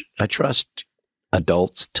 Which I trust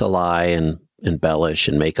adults to lie and embellish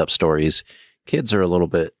and make up stories. Kids are a little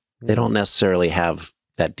bit, they don't necessarily have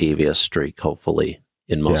that devious streak, hopefully,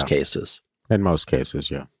 in most cases. In most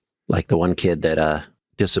cases, yeah. Like the one kid that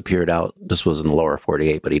disappeared out, this was in the lower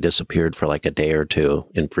 48, but he disappeared for like a day or two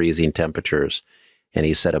in freezing temperatures. And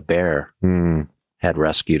he said a bear had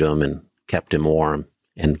rescued him and kept him warm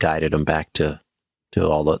and guided him back to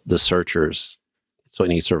all the searchers. So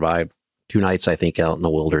he survived 2 nights, I think, out in the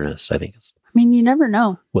wilderness. I mean, you never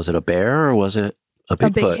know. Was it a bear or was it a Bigfoot?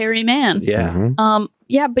 A big hairy man. Yeah. Mm-hmm.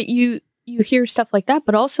 Yeah, but you hear stuff like that.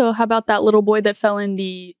 But also, how about that little boy that fell in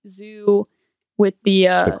the zoo with the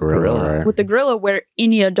gorilla, right? With the gorilla, where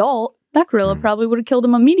any adult, that gorilla probably would have killed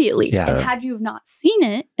him immediately. Yeah. And had you have not seen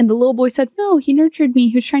it, and the little boy said, no, he nurtured me.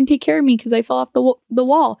 He was trying to take care of me because I fell off the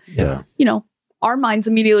wall. Yeah. You know, our minds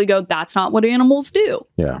immediately go, that's not what animals do.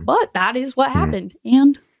 Yeah. But that is what happened.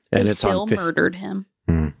 And they it's still murdered him.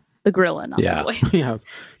 Mm. The gorilla, not the boy. Yeah.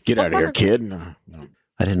 Get out of here, kid. No.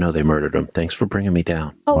 I didn't know they murdered him. Thanks for bringing me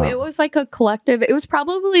down. Oh, Wow. It was like a collective. It was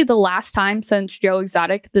probably the last time since Joe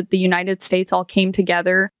Exotic that the United States all came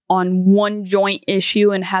together on one joint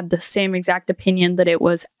issue and had the same exact opinion that it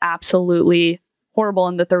was absolutely horrible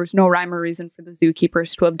and that there was no rhyme or reason for the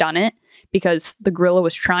zookeepers to have done it because the gorilla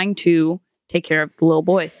was trying to take care of the little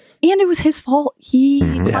boy. And it was his fault. He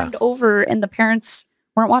climbed over and the parents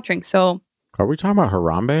weren't watching. So are we talking about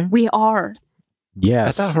Harambe? we are.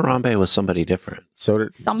 Yes. I thought Harambe was somebody different. So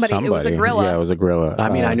did Somebody. It was a gorilla. Yeah, it was a gorilla. I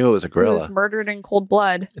mean, I knew it was a He gorilla. was murdered in cold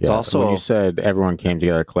blood. It's also when you said everyone came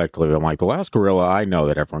together collectively. I'm like, the last gorilla I know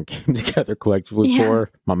that everyone came together collectively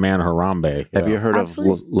for, my man Harambe. Have you heard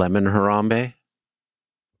Absolutely. of lemon Harambe?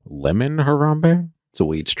 Lemon Harambe? It's a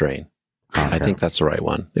weed strain. Okay. I think that's the right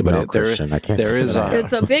one. But No, Christian, I can't there say is that.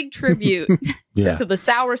 It's a big tribute Yeah. to the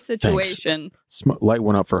sour situation. Light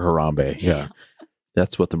one up for Harambe. Yeah.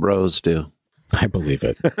 That's what the bros do. I believe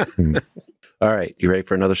it. All right. You ready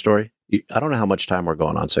for another story? I don't know how much time we're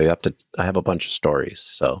going on, so I have a bunch of stories,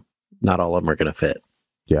 so not all of them are going to fit.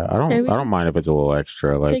 Yeah, I don't mind if it's a little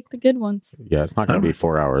extra. Like, Take the good ones. yeah, it's not going to be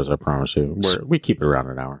 4 hours. I promise you. We keep it around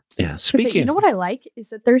an hour. Yeah. Okay, you know what I like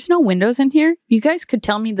is that there's no windows in here. You guys could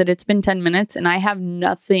tell me that it's been 10 minutes and I have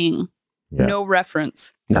nothing, Yeah. no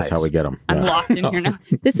reference. That's how we get them. I'm locked in here now.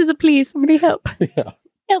 This is a please. Somebody help. Yeah.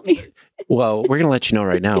 Help me. Well, we're going to let you know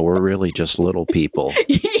right now, we're really just little people.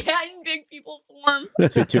 Yeah, in big people form.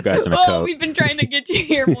 Two guys in a Oh, coat. we've been trying to get you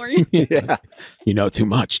here more. Yeah. You know too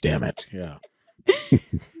much, damn it. Yeah.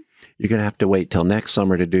 You're going to have to wait till next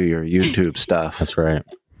summer to do your YouTube stuff. That's right.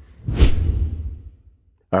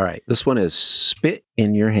 All right. This one is Spit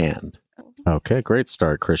in Your Hand. Okay, great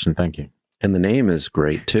start, Christian. Thank you. And the name is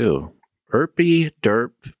great, too. Erpy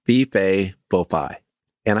Derp Fife Bofi.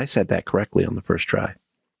 And I said that correctly on the first try.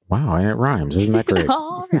 Wow, and it rhymes. Isn't that great?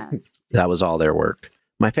 All right. That was all their work.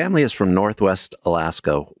 My family is from Northwest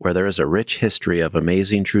Alaska, where there is a rich history of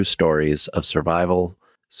amazing true stories of survival,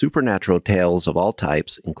 supernatural tales of all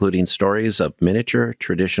types, including stories of miniature,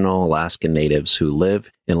 traditional Alaskan natives who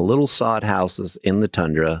live in little sod houses in the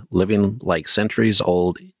tundra, living like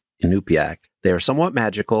centuries-old Inupiaq. They are somewhat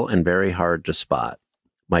magical and very hard to spot.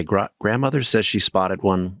 My grandmother says she spotted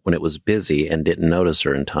one when it was busy and didn't notice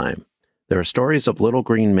her in time. There are stories of little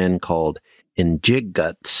green men called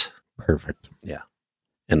Injiguts. Perfect. Yeah.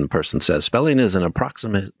 And the person says, spelling is an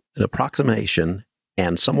approximation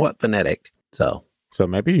and somewhat phonetic. So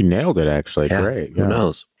maybe you nailed it, actually. yeah, Great. Who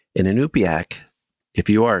knows? In Inupiaq, if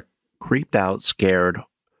you are creeped out, scared,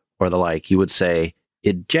 or the like, you would say,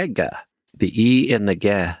 Idjega. The E and the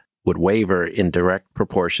Ge would waver in direct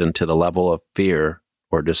proportion to the level of fear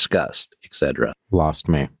or disgust, etc. Lost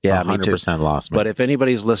me. Yeah, 100% lost me. But if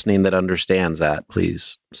anybody's listening that understands that,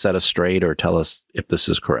 please set us straight or tell us if this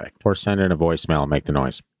is correct. Or send in a voicemail and make the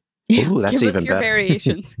noise. Ooh, that's Give even us your better.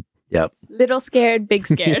 variations. Yep. Little scared, big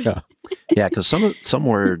scared. Yeah. Yeah, because some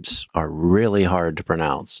words are really hard to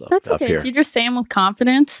pronounce. That's up okay. here. If you just say them with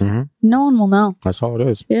confidence, Mhm. no one will know. That's all it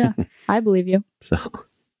is. Yeah, I believe you. So,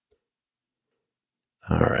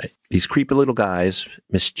 all right. These creepy little guys,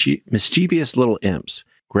 mischievous little imps.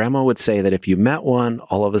 Grandma would say that if you met one,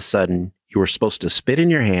 all of a sudden, you were supposed to spit in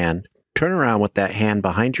your hand, turn around with that hand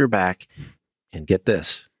behind your back, and get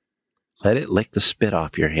this. Let it lick the spit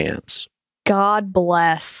off your hands. God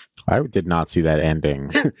bless. I did not see that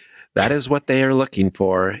ending. That is what they are looking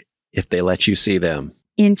for if they let you see them.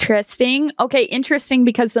 Interesting. Okay, interesting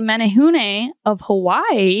because the Menehune of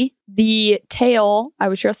Hawaii, the tale, I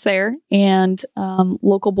was just there and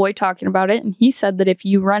local boy talking about it. And he said that if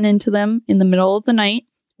you run into them in the middle of the night,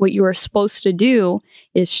 what you are supposed to do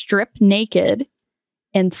is strip naked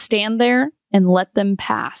and stand there and let them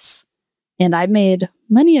pass. And I made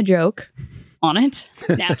many a joke on it,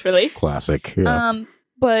 naturally. Classic. Yeah.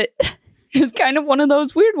 But just kind of one of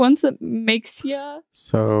those weird ones that makes you...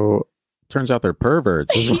 So turns out they're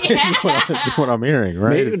perverts. Is what I'm hearing,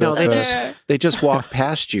 right? Maybe, no, they just walk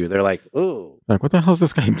past you. They're like, ooh. Like, what the hell is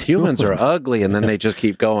this guy doing? Humans are ugly, and then they just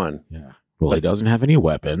keep going. Yeah. Well, he doesn't have any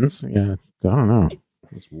weapons. Yeah. I don't know.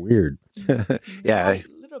 It's weird. Yeah.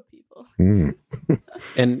 Little people.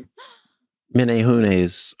 And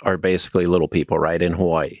Menehunes are basically little people, right, in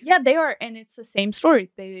Hawaii. Yeah, they are. And it's the same story.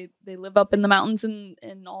 They live up in the mountains,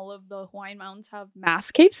 and all of the Hawaiian mountains have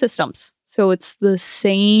mass cave systems. So it's the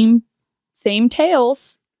same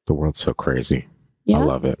tales. The world's so crazy. Yeah. I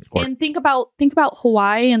love it. And think about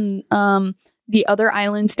Hawaii and the other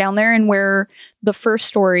islands down there, and where the first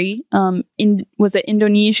story was it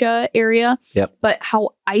Indonesia area? Yep. But how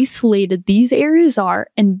isolated these areas are.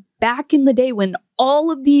 And back in the day when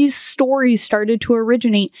all of these stories started to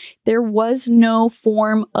originate, there was no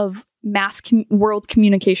form of mass world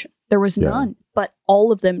communication. There was none, but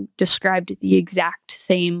all of them described the exact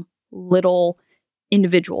same little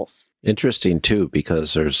individuals. Interesting, too,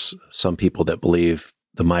 because there's some people that believe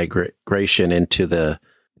the migration into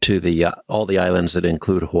all the islands that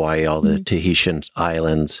include Hawaii, all the Tahitian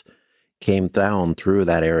islands, came down through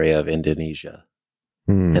that area of Indonesia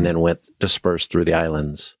and then went dispersed through the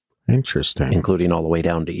islands. Interesting. Including all the way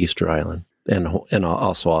down to Easter Island and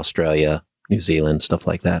also Australia, New Zealand, stuff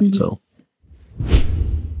like that. So,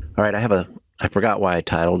 all right, I forgot why I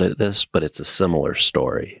titled it this, but it's a similar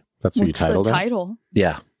story. That's what you titled it? Title?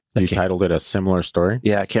 Yeah. You titled it A Similar Story?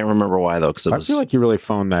 Yeah, I can't remember why, though, because I feel like you really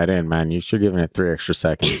phoned that in, man. You should have given it 3 extra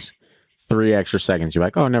seconds. 3 extra seconds. You're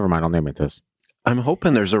like, oh, never mind. I'll name it this. I'm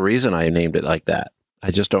hoping there's a reason I named it like that.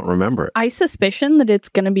 I just don't remember it. I suspicion that it's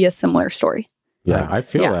going to be a similar story. Yeah, I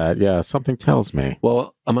feel that. Yeah, something tells me.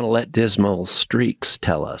 Well, I'm going to let Dismal Streaks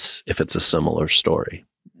tell us if it's a similar story.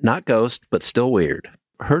 Not ghost, but still weird.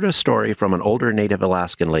 Heard a story from an older Native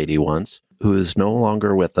Alaskan lady once who is no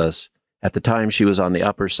longer with us. At the time, she was on the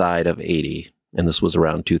upper side of 80, and this was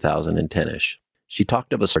around 2010-ish. She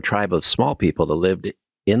talked of a tribe of small people that lived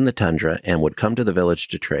in the tundra and would come to the village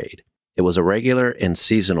to trade. It was a regular and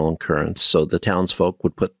seasonal occurrence, so the townsfolk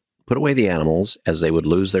would put away the animals as they would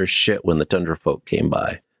lose their shit when the tundra folk came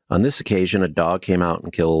by. On this occasion, a dog came out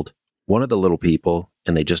and killed one of the little people,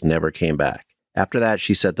 and they just never came back. After that,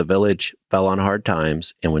 she said the village fell on hard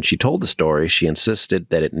times, and when she told the story, she insisted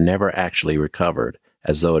that it never actually recovered,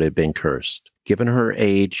 as though it had been cursed. Given her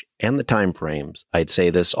age and the time frames, I'd say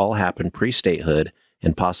this all happened pre-statehood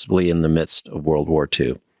and possibly in the midst of World War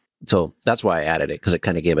II. So that's why I added it, because it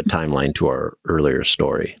kind of gave a timeline to our earlier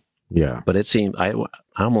story. Yeah. But it seemed, I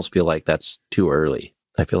almost feel like that's too early.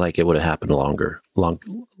 I feel like it would have happened a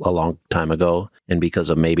long time ago. And because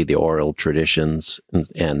of maybe the oral traditions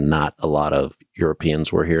and not a lot of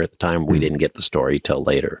Europeans were here at the time, we didn't get the story till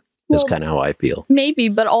later. That's kind of how I feel. Maybe,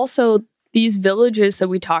 but also these villages that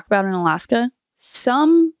we talk about in Alaska,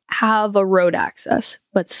 some have a road access,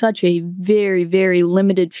 but such a very, very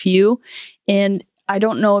limited few. And I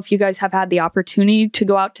don't know if you guys have had the opportunity to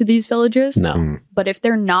go out to these villages. No. But if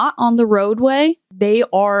they're not on the roadway, they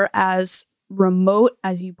are as remote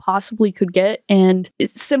as you possibly could get. And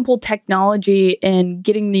it's simple technology and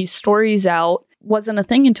getting these stories out wasn't a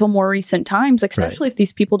thing until more recent times, especially if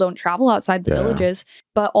these people don't travel outside the villages.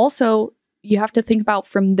 But also, you have to think about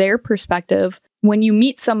from their perspective. When you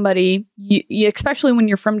meet somebody, you especially when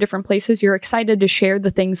you're from different places, you're excited to share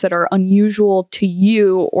the things that are unusual to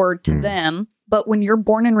you or to them. But when you're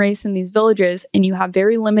born and raised in these villages and you have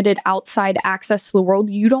very limited outside access to the world,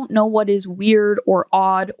 you don't know what is weird or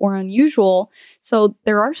odd or unusual. So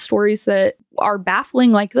there are stories that are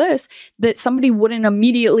baffling like this that somebody wouldn't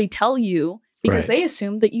immediately tell you because they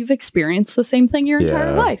assume that you've experienced the same thing your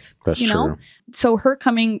entire life. That's true. So her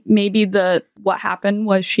coming, maybe what happened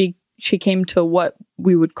was she came to what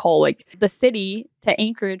we would call like the city, to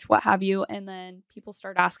Anchorage, what have you. And then people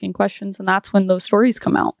start asking questions. And that's when those stories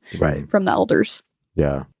come out from the elders.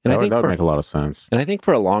 Yeah. And that would make a lot of sense. And I think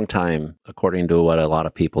for a long time, according to what a lot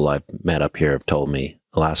of people I've met up here have told me,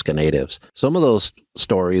 Alaska natives, some of those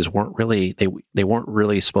stories weren't really, they weren't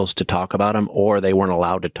really supposed to talk about them, or they weren't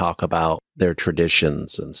allowed to talk about their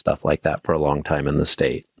traditions and stuff like that for a long time in the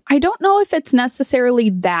state. I don't know if it's necessarily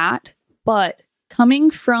that, but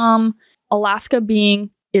coming from Alaska being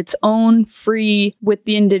its own free with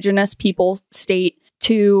the indigenous people state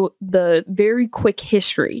to the very quick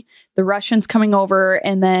history, the Russians coming over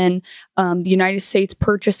and then the United States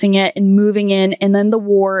purchasing it and moving in, and then the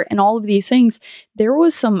war and all of these things, there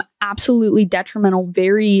was some absolutely detrimental,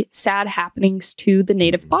 very sad happenings to the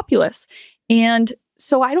native populace. And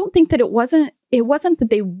so I don't think that it wasn't that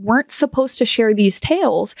they weren't supposed to share these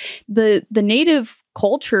tales. The native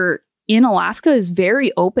culture in Alaska is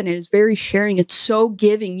very open. It is very sharing. It's so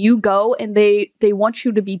giving. You go and they want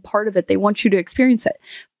you to be part of it. They want you to experience it.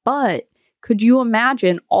 But could you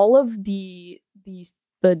imagine all of the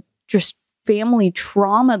just family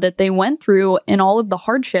trauma that they went through and all of the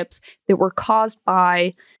hardships that were caused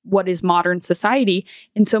by what is modern society?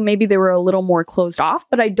 And so maybe they were a little more closed off,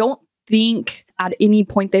 but I don't think at any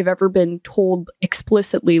point they've ever been told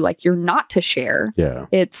explicitly, like, you're not to share. Yeah.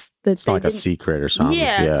 It's not like a secret or something.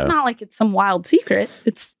 Yeah. It's not like it's some wild secret.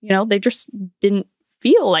 It's, they just didn't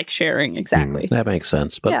feel like sharing exactly. That makes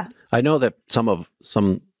sense. But I know that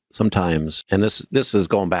sometimes, and this is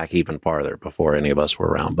going back even farther before any of us were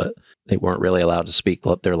around, but they weren't really allowed to speak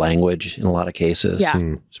their language in a lot of cases.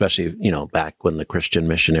 Yeah. Especially, back when the Christian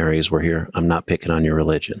missionaries were here. I'm not picking on your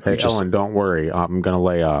religion. Hey, Ellen, don't worry. I'm going to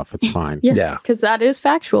lay off. It's fine. Yeah. Because that is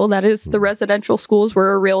factual. That is the residential schools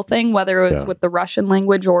were a real thing, whether it was with the Russian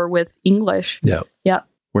language or with English. Yeah. Yeah.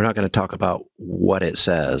 We're not going to talk about what it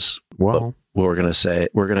says. Well, we're going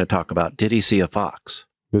to talk about, did he see a fox?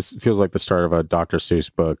 This feels like the start of a Dr.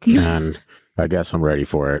 Seuss book, and I guess I'm ready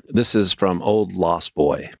for it. This is from Old Lost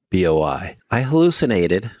Boy, BOI. I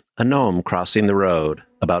hallucinated a gnome crossing the road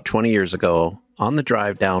about 20 years ago on the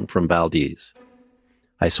drive down from Valdez.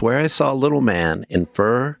 I swear I saw a little man in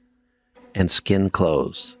fur and skin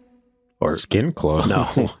clothes. Or skin clothes? No,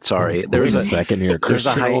 sorry. There's a second here,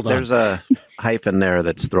 Christian. There's a hyphen there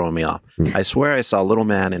that's throwing me off. I swear I saw a little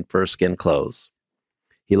man in fur skin clothes.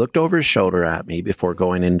 He looked over his shoulder at me before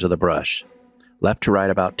going into the brush, left to right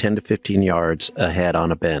about 10 to 15 yards ahead on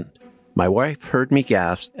a bend. My wife heard me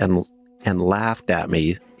gasp and laughed at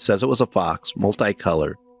me, says it was a fox,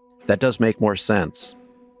 multicolored. That does make more sense,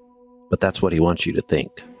 but that's what he wants you to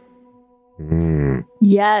think.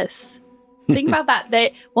 Yes. Think about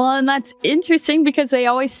that. And that's interesting because they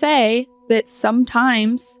always say that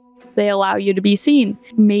sometimes they allow you to be seen.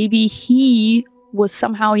 Maybe he was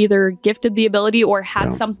somehow either gifted the ability or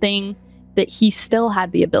had something that he still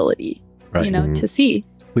had the ability, to see.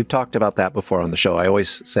 We've talked about that before on the show. I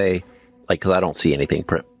always say, because I don't see anything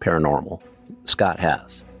paranormal. Scott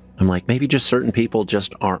has. I'm like, maybe just certain people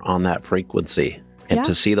just aren't on that frequency. And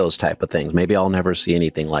to see those type of things, maybe I'll never see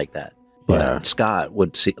anything like that. But Scott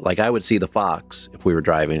would see, I would see the fox if we were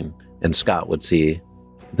driving, and Scott would see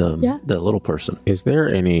the little person. Is there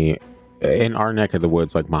any in our neck of the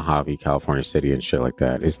woods, like Mojave, California City and shit like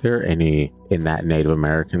that, is there any, in that Native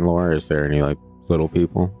American lore, is there any like little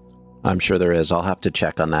people? I'm sure there is. I'll have to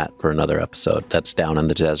check on that for another episode. That's down in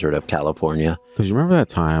the desert of California. Because you remember that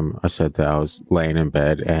time I said that I was laying in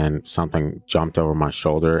bed and something jumped over my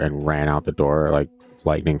shoulder and ran out the door like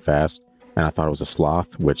lightning fast, and I thought it was a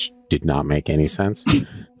sloth, which did not make any sense.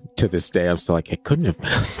 To this day, I'm still like, it couldn't have been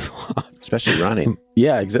a sloth. Especially running.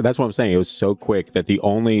 Yeah, that's what I'm saying. It was so quick that the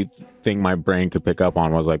only thing my brain could pick up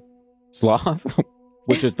on was like, sloth?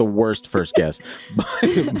 Which is the worst first guess.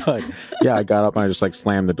 But yeah, I got up and I just like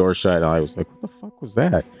slammed the door shut. And I was like, what the fuck was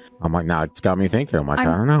that? I'm like, nah, it's got me thinking. I'm like, I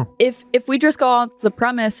don't know. If we just go off the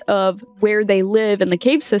premise of where they live in the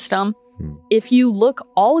cave system, if you look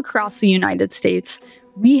all across the United States,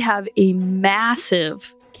 we have a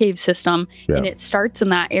massive cave system, and it starts in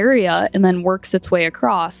that area and then works its way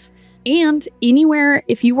across. And anywhere,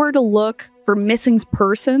 if you were to look for missing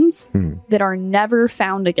persons that are never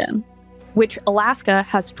found again, which Alaska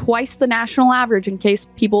has twice the national average, in case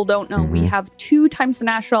people don't know. We have 2 times the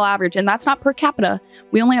national average, and that's not per capita.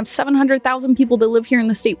 We only have 700,000 people that live here in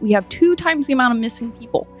the state. We have 2 times the amount of missing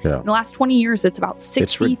people. In the last 20 years, it's about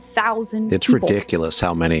 60,000 people. It's ridiculous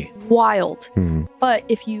how many. Wild. But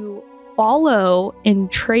if you follow and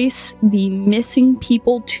trace the missing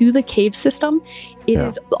people to the cave system, it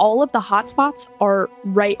is all of the hotspots are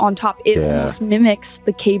right on top. It almost mimics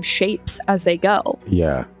the cave shapes as they go.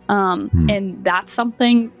 And that's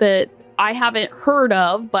something that I haven't heard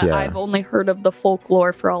of, but I've only heard of the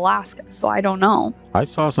folklore for Alaska, so I don't know. I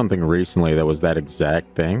saw something recently that was that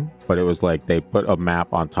exact thing, but it was like they put a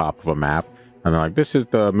map on top of a map, and they're like, this is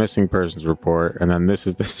the missing persons report, and then this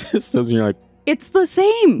is the systems, and you're like, it's the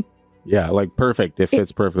same. Yeah, like perfect. It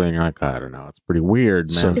fits perfectly, and you're like, I don't know, it's pretty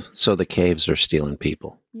weird, man. So the caves are stealing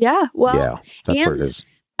people. Yeah, well, yeah, that's what it is.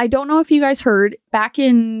 I don't know if you guys heard, back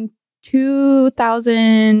in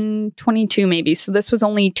 2022 maybe, so this was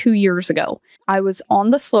only 2 years ago, I was on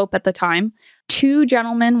the slope at the time. 2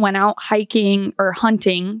 gentlemen went out hiking or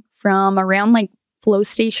hunting from around like Flow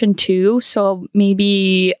Station 2, so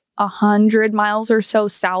maybe 100 miles or so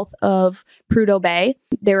south of Prudhoe Bay.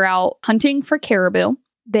 They were out hunting for caribou.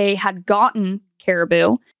 They had gotten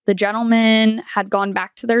caribou. The gentleman had gone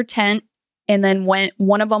back to their tent, and then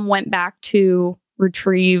one of them went back to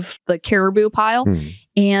retrieve the caribou pile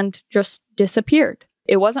and just disappeared.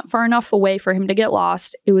 It wasn't far enough away for him to get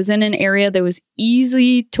lost. It was in an area that was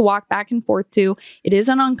easy to walk back and forth to. It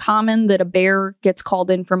isn't uncommon that a bear gets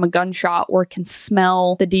called in from a gunshot or can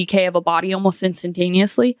smell the decay of a body almost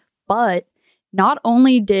instantaneously. But not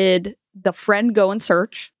only did the friend go and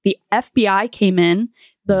search, the FBI came in,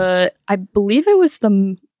 I believe it was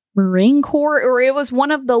the Marine Corps, or it was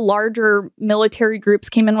one of the larger military groups,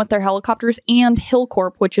 came in with their helicopters, and Hill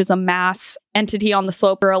Corp, which is a mass entity on the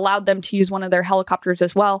slope, or allowed them to use one of their helicopters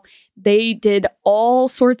as well. They did all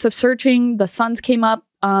sorts of searching. The suns came up.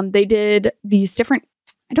 They did these different,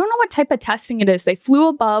 I don't know what type of testing it is. They flew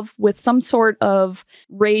above with some sort of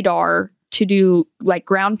radar to do like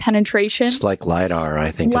ground penetration. It's like LiDAR,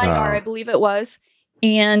 I think. LiDAR, I believe it was,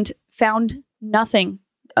 and found nothing.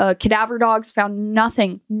 Cadaver dogs found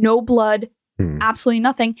nothing, no blood, absolutely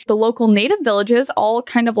nothing. The local native villages all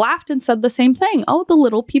kind of laughed and said the same thing. Oh, the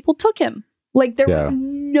little people took him. Like there was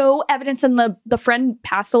no evidence, and the friend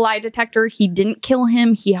passed a lie detector. He didn't kill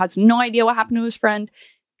him. He has no idea what happened to his friend.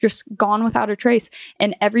 Just gone without a trace.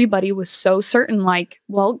 And everybody was so certain, like,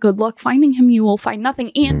 well, good luck finding him. You will find nothing.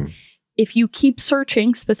 And if you keep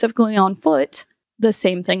searching, specifically on foot, the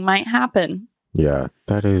same thing might happen. Yeah,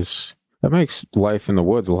 that makes life in the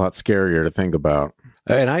woods a lot scarier to think about.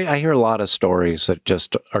 And I hear a lot of stories that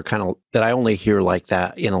just are kind of, that I only hear like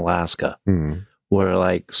that in Alaska, where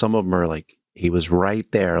like some of them are like, he was right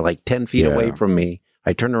there, like 10 feet away from me.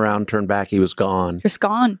 I turned around, turned back, he was gone. Just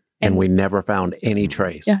gone. And we never found any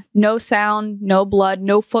trace. Yeah. No sound, no blood,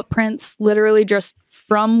 no footprints, literally just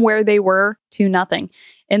from where they were to nothing.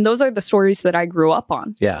 And those are the stories that I grew up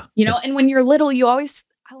on. Yeah. You know, and when you're little, you always,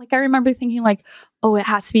 I remember thinking like, oh, it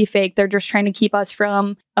has to be fake. They're just trying to keep us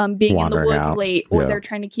from being wandering in the woods out late, or they're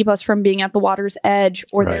trying to keep us from being at the water's edge,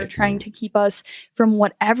 or they're trying to keep us from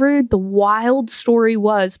whatever the wild story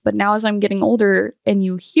was. But now as I'm getting older and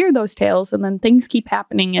you hear those tales and then things keep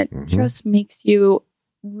happening, it just makes you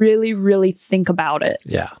really, really think about it.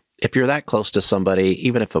 Yeah. If you're that close to somebody,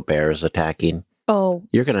 even if a bear is attacking,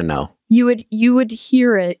 you're going to know. You would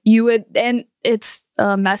hear it. And it's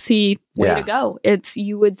a messy way to go.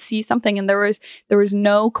 You would see something, and there was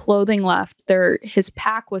no clothing left. His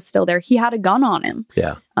pack was still there. He had a gun on him.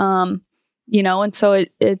 Yeah. You know, and so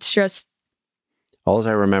it's just. All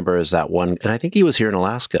I remember is that one, and I think he was here in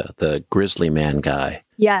Alaska, the grizzly man guy.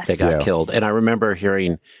 Yes. that got killed. And I remember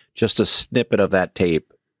hearing just a snippet of that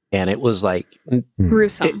tape, and it was like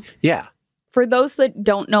gruesome. Yeah. For those that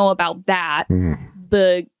don't know about that,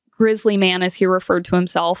 the grizzly man, as he referred to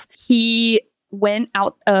himself, he went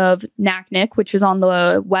out of Naknek, which is on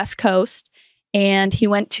the west coast, and he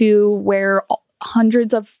went to where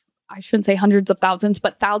I shouldn't say hundreds of thousands,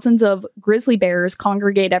 but thousands of grizzly bears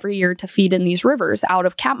congregate every year to feed in these rivers out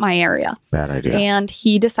of Katmai area. Bad idea. And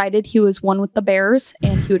he decided he was one with the bears,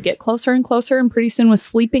 and he would get closer and closer, and pretty soon was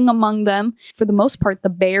sleeping among them. For the most part, the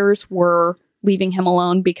bears were leaving him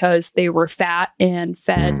alone because they were fat and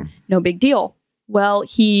fed, no big deal. Well,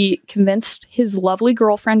 he convinced his lovely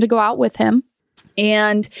girlfriend to go out with him,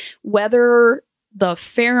 and whether the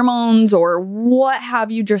pheromones or what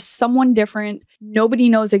have you, just someone different. Nobody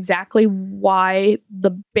knows exactly why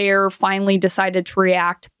the bear finally decided to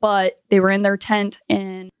react, but they were in their tent,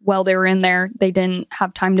 and while they were in there, they didn't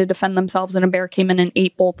have time to defend themselves, and a bear came in and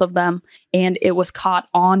ate both of them, and it was caught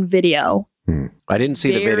on video. I didn't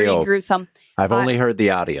see the video. Very gruesome. I've only heard the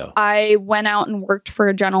audio. I went out and worked for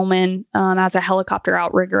a gentleman as a helicopter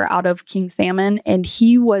outrigger out of King Salmon, and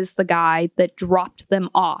he was the guy that dropped them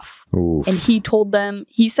off. Oof. And he told them,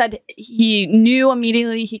 he said he knew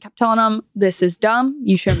immediately, he kept telling them, this is dumb,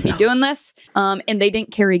 you shouldn't be doing this. And they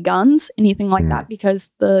didn't carry guns, anything like that, because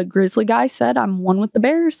the grizzly guy said, I'm one with the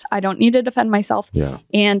bears. I don't need to defend myself. Yeah.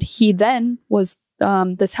 And he then was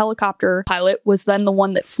this helicopter pilot was then the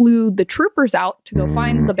one that flew the troopers out to go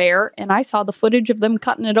find the bear. And I saw the footage of them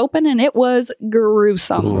cutting it open, and it was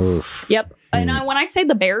gruesome. Oof. Yep. And when I say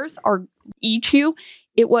the bears eat you,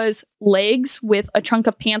 it was legs with a chunk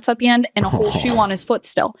of pants at the end and a whole shoe on his foot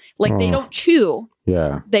still. Like they don't chew.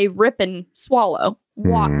 Yeah. They rip and swallow.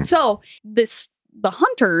 So the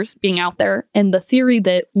hunters being out there, and the theory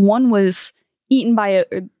that one was eaten by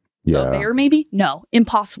a bear, maybe? No,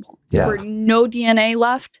 impossible. Yeah. For no DNA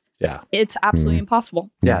left. Yeah. It's absolutely impossible.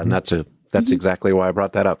 Yeah, and that's exactly why I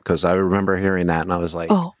brought that up, because I remember hearing that, and I was like,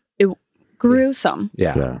 gruesome.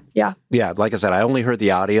 Yeah. Like I said, I only heard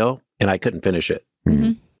the audio, and I couldn't finish it.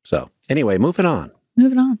 So anyway, moving on.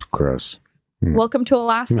 Gross. Welcome to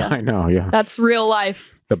Alaska. I know, yeah. That's real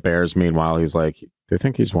life. The bears, meanwhile, he's like, they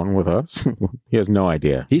think he's one with us? He has no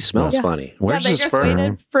idea. He smells funny. Where's they his just sperm?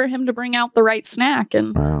 waited for him to bring out the right snack.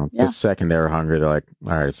 And the second they were hungry, they're like,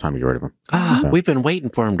 all right, it's time to get rid of him. We've been waiting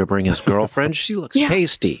for him to bring his girlfriend. She looks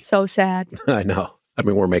tasty. So sad. I know. I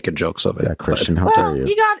mean, we're making jokes of it. Yeah, Christian, how dare you?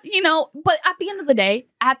 You got, but at the end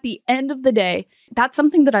of the day, that's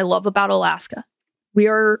something that I love about Alaska. We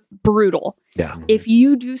are brutal. Yeah. If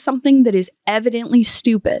you do something that is evidently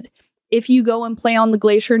stupid, if you go and play on the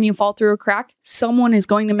glacier and you fall through a crack, someone is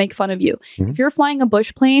going to make fun of you. If you're flying a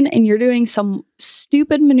bush plane and you're doing some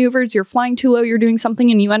stupid maneuvers, you're flying too low, you're doing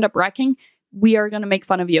something and you end up wrecking, we are going to make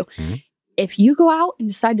fun of you. If you go out and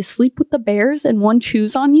decide to sleep with the bears and one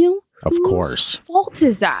chews on you, of course. Whose fault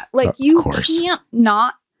is that? Like, you can't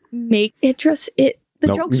not make it the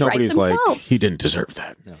jokes write themselves. Nobody's like, he didn't deserve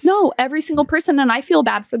that. No, every single person. And I feel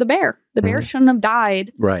bad for the bear. The bear shouldn't have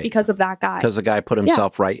died because of that guy. Because the guy put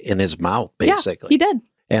himself right in his mouth, basically. Yeah, he did.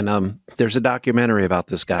 And there's a documentary about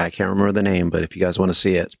this guy. I can't remember the name, but if you guys want to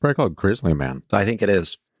see it. It's probably called Grizzly Man. I think it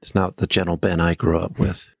is. It's not the Gentle Ben I grew up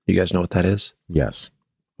with. You guys know what that is? Yes.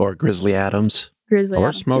 Or Grizzly Adams.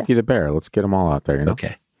 Or Smokey the Bear. Let's get them all out there, you know?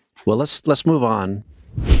 Okay. Well, let's move on.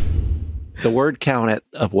 The word count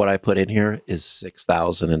of what I put in here is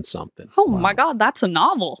 6,000 and something. Oh my God, that's a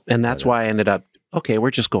novel. And that's why I ended up, okay, we're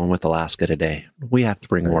just going with Alaska today. We have to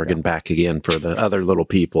bring Morgan back again for the other little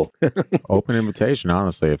people. Open invitation,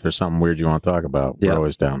 honestly. If there's something weird you want to talk about, we're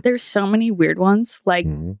always down. There's so many weird ones, like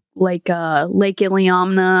Lake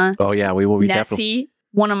Iliamna. Oh yeah, we will be Nessie, definitely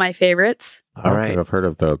one of my favorites. All right. I've heard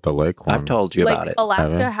of the lake one. I've told you about it.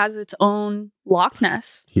 Alaska has its own Loch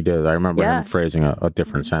Ness. He did. I remember him phrasing a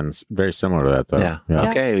different sentence. Very similar to that, though. Yeah.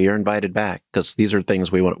 Okay, you're invited back, because these are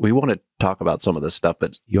things we want to talk about some of this stuff,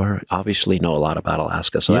 but you obviously know a lot about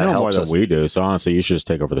Alaska, so that know helps more us. than we do. So honestly, you should just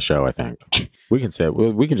take over the show, I think. We can say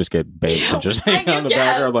we can just get babes and just hang on the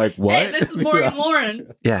background like, what? Hey, this is Morgan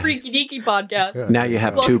Warren. Freaky Deaky podcast. Yeah. Now you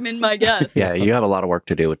have Welcome in my guest. Yeah, you have a lot of work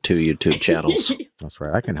to do with 2 YouTube channels. That's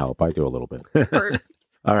right. I can help. I do a little bit.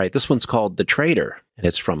 All right, this one's called The Traitor, and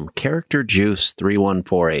it's from Character Juice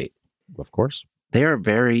 3148. Of course. They are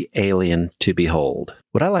very alien to behold.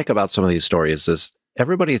 What I like about some of these stories is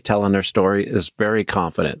everybody telling their story is very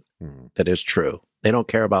confident that it's true. They don't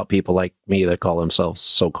care about people like me that call themselves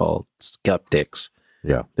so-called skeptics.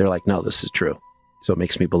 Yeah. They're like, no, this is true. So it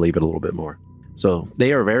makes me believe it a little bit more. So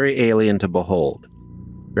they are very alien to behold.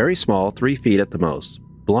 Very small, 3 feet at the most.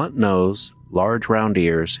 Blunt nose, large round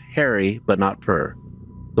ears, hairy but not fur.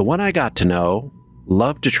 The one I got to know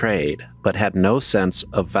loved to trade, but had no sense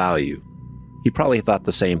of value. He probably thought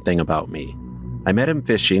the same thing about me. I met him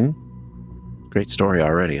fishing. Great story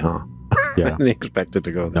already, huh? Yeah. I didn't expect it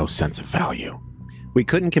to go there. No sense of value. We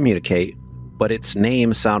couldn't communicate, but its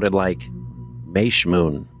name sounded like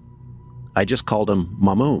Meshmoon. I just called him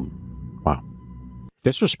Mamoon. Wow.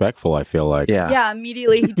 Disrespectful, I feel like. Yeah. Yeah,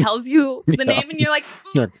 immediately he tells you the name and you're like,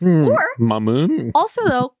 or Mamoon. also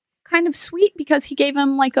though, kind of sweet because he gave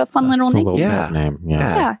him like a fun little A name. little Yeah. pet name.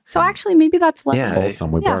 Yeah. Yeah. So actually maybe that's like Yeah.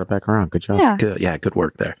 Wholesome. We brought it back around. Good job. Yeah. Good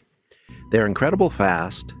work there. They're incredible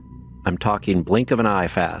fast. I'm talking blink of an eye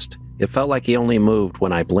fast. It felt like he only moved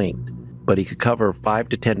when I blinked, but he could cover 5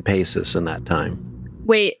 to 10 paces in that time.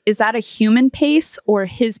 Wait, is that a human pace or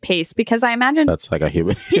his pace? Because I imagine That's like a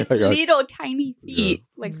human. his little tiny feet,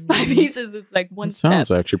 like 5 paces is like one Sounds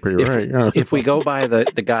step. actually pretty right. Yeah. If we go by the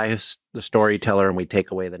guy who's the storyteller and we take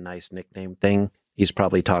away the nice nickname thing, he's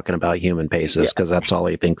probably talking about human paces because that's all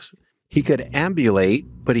he thinks. He could ambulate,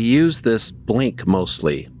 but he used this blink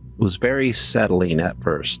mostly. It was very unsettling at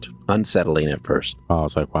first. Oh, I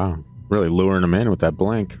was like, wow. Really luring him in with that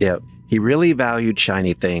blink. Yeah. He really valued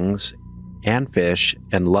shiny things and fish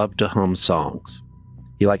and loved to hum songs.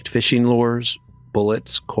 He liked fishing lures,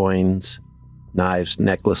 bullets, coins, knives,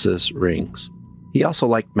 necklaces, rings. He also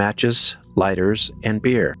liked matches, lighters, and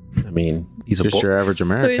beer. I mean, he's Just your average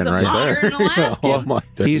American he's a right modern there. Alaskan. Oh my,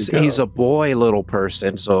 there you go. he's a boy little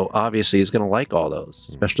person, so obviously he's going to like all those,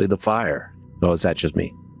 especially the fire. Oh, is that just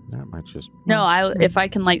me? That might just. No, if I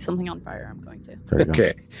can light something on fire, I'm going to. There you go.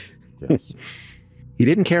 Okay. Yes. He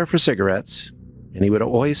didn't care for cigarettes, and he would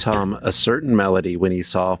always hum a certain melody when he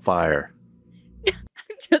saw fire.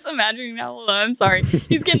 Just imagining now. Hold on, I'm sorry.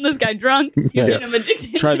 He's getting this guy drunk. He's Yeah. getting him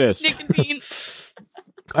addicted Try to this. nicotine.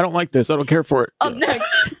 I don't like this. I don't care for it. Up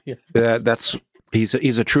next. He's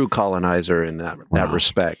a true colonizer in that Wow.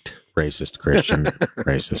 respect. Racist Christian.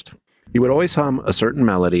 Racist. He would always hum a certain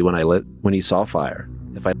melody when he saw fire.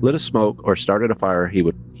 If I lit a smoke or started a fire, he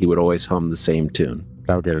would always hum the same tune.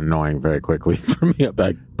 That would get annoying very quickly for me. I'm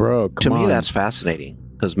like, bro, To come on. me, that's fascinating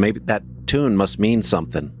because maybe that tune must mean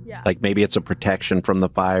something. Yeah. Like maybe it's a protection from the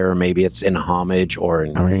fire, maybe it's in homage or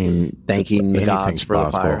in I mean, thanking the gods anything's for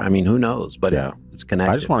the fire. possible. I mean, who knows? But Yeah. it's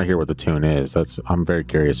connected. I just want to hear what the tune is. I'm very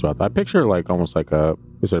curious about that. I picture like almost like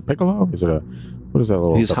is it a piccolo? Is it what is that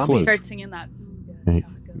little? He's the humming. flute? Start singing that. Hey.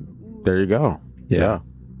 There you go. Yeah.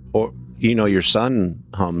 Or your son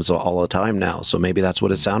hums all the time now, so maybe that's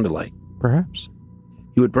what it sounded like. Perhaps.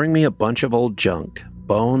 He would bring me a bunch of old junk,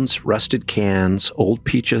 bones, rusted cans, old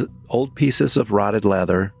pieces of rotted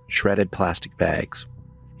leather, shredded plastic bags.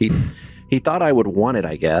 He thought I would want it,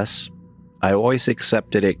 I guess. I always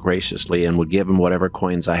accepted it graciously and would give him whatever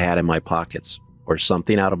coins I had in my pockets, or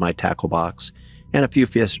something out of my tackle box, and a few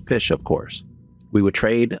fish, of course. We would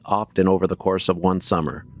trade often over the course of one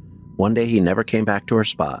summer. One day he never came back to our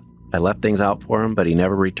spot. I left things out for him, but he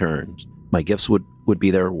never returned. My gifts would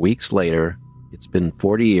be there weeks later. It's been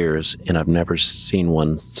 40 years, and I've never seen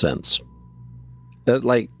one since.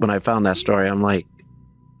 Like, when I found that story, I'm like,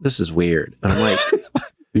 this is weird. And I'm like,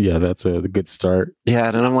 Yeah, that's a good start. yeah,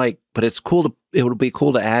 and I'm like, but it's cool it would be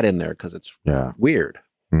cool to add in there because it's weird.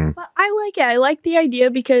 But I like it. I like the idea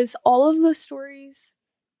because all of the stories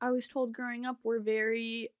I was told growing up were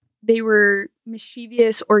they were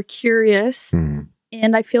mischievous or curious. Hmm.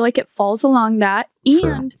 And I feel like it falls along that.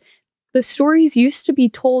 Sure. And the stories used to be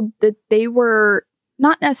told that they were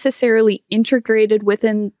not necessarily integrated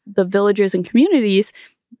within the villages and communities,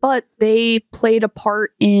 but they played a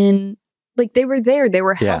part in, like, they were there. They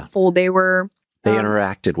were Yeah. helpful. They were... They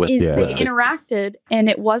interacted with They interacted, and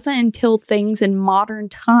it wasn't until things in modern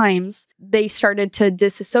times they started to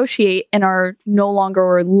disassociate and are no longer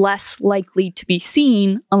or less likely to be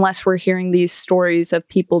seen unless we're hearing these stories of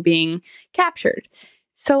people being captured.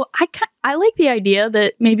 So I like the idea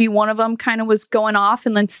that maybe one of them kind of was going off,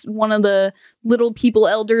 and then one of the little people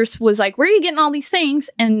elders was like, "Where are you getting all these things?"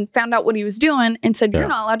 and found out what he was doing and said, "You're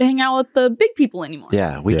not allowed to hang out with the big people anymore."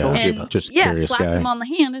 Yeah, we told you And about just yeah, curious slapped guy. him on the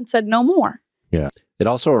hand and said, "No more." It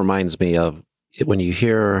also reminds me of when you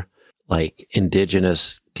hear like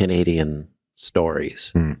indigenous Canadian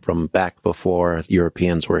stories from back before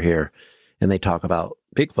Europeans were here, and they talk about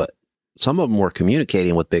Bigfoot. Some of them were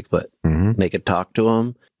communicating with Bigfoot. Mm-hmm. They could talk to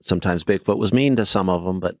him. Sometimes Bigfoot was mean to some of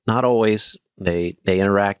them, but not always. They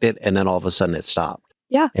interacted, and then all of a sudden it stopped.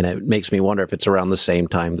 Yeah. And it makes me wonder if it's around the same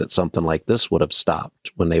time that something like this would have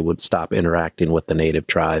stopped, when they would stop interacting with the native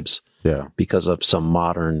tribes because of some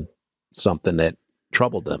modern something that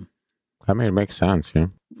troubled them. I mean, it makes sense. Yeah.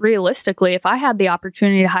 Realistically, if I had the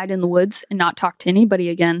opportunity to hide in the woods and not talk to anybody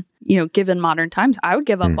again, given modern times, I would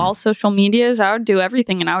give up all social medias. I would do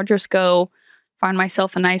everything, and I would just go find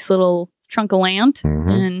myself a nice little chunk of land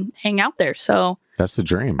and hang out there. So that's the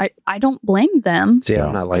dream. I don't blame them. See,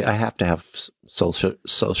 I'm not like, I have to have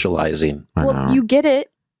socializing. Well, you get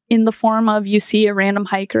it in the form of you see a random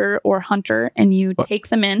hiker or hunter and you take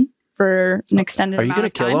them in for an extended amount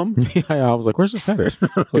of time. Are you going to kill them? Yeah, I was like, where's this headed?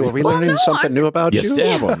 Are we learning something new about you?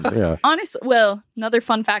 Stab them. Yeah. Honestly, well, another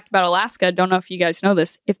fun fact about Alaska, don't know if you guys know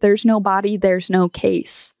this. If there's no body, there's no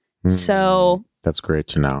case. So that's great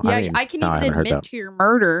to know. Yeah, I can even admit to your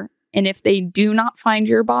murder. And if they do not find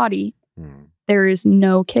your body, there is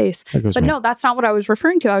no case. But no, that's not what I was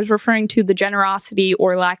referring to. I was referring to the generosity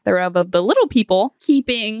or lack thereof of the little people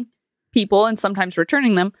keeping people and sometimes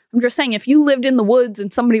returning them. I'm just saying, if you lived in the woods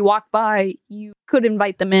and somebody walked by, you could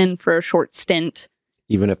invite them in for a short stint.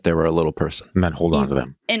 Even if they were a little person. And then hold on to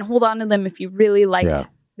them. And hold on to them if you really liked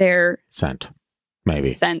their scent.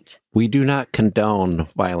 Maybe. Scent. We do not condone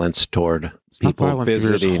violence toward people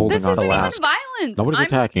visiting. This isn't even violence. Nobody's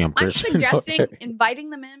attacking them, I'm Christian. suggesting inviting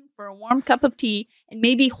them in for a warm cup of tea and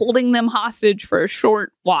maybe holding them hostage for a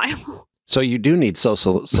short while. So you do need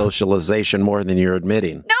socialization more than you're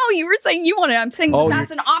admitting. No, you were saying you want it. I'm saying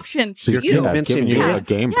that's an option. So you're convincing you a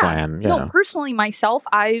game plan. Yeah. No, personally, myself,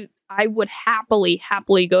 I would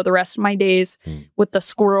happily go the rest of my days with the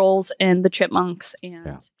squirrels and the chipmunks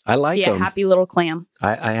and I like be a happy little clam.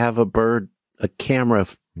 I have a camera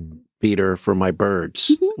feeder for my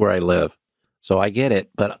birds where I live. So I get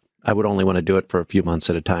it, but I would only want to do it for a few months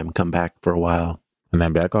at a time, come back for a while. And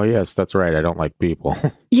then be like, oh, yes, that's right. I don't like people.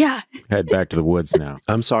 Yeah. Head back to the woods now.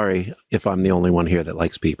 I'm sorry if I'm the only one here that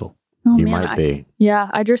likes people. Oh, you might be. Yeah,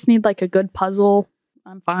 I just need like a good puzzle.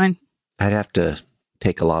 I'm fine. I'd have to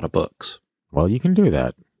take a lot of books. Well, you can do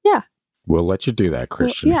that. Yeah. We'll let you do that,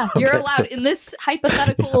 Christian. Well, yeah, you're allowed in this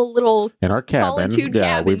hypothetical little in our cabin. Solitude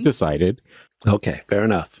cabin. We've decided. Okay, fair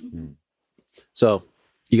enough. So,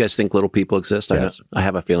 you guys think little people exist? Yes. I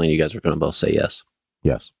have a feeling you guys are going to both say yes.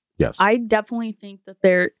 Yes. Yes. I definitely think that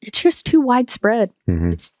it's just too widespread.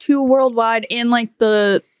 It's too worldwide. And like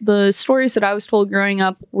the stories that I was told growing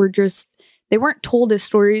up were they weren't told as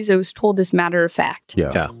stories. It was told as matter of fact.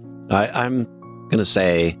 Yeah. I'm going to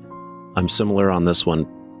say I'm similar on this one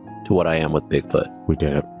to what I am with Bigfoot. We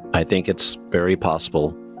did it. I think it's very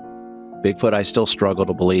possible. Bigfoot, I still struggle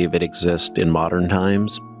to believe it exists in modern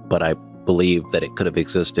times, but I believe that it could have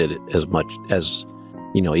existed as much as,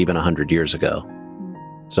 even 100 years ago.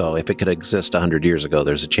 So if it could exist 100 years ago,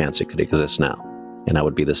 there's a chance it could exist now. And I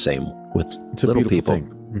would be the same with little people.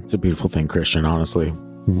 It's a beautiful thing, Christian, honestly.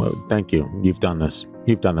 Well, thank you. You've done this.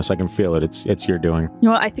 I can feel it. It's your doing.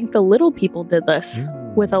 I think the little people did this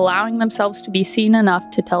with allowing themselves to be seen enough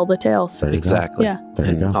to tell the tales. Exactly. Yeah. There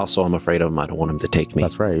you go. Also, I'm afraid of them. I don't want them to take me.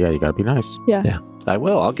 That's right. Yeah, you got to be nice. Yeah. I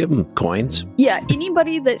will. I'll give them coins. Yeah.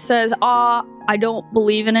 Anybody that says, I don't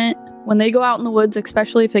believe in it, when they go out in the woods,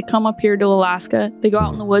 especially if they come up here to Alaska, they go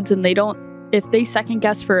out in the woods and if they second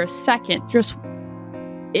guess for a second,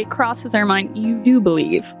 it crosses their mind, you do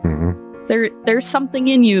believe. There's something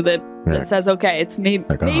in you that says, okay, it's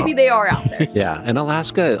maybe they are out there. Yeah. And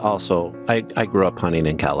Alaska also, I grew up hunting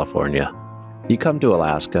in California. You come to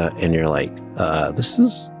Alaska and you're like,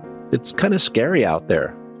 it's kind of scary out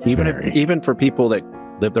there. Even for people that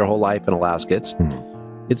live their whole life in Alaska,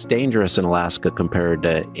 it's dangerous in Alaska compared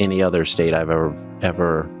to any other state I've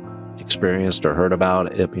ever experienced or heard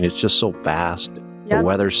about. I mean, it's just so vast. Yep. The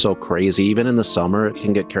weather's so crazy. Even in the summer, it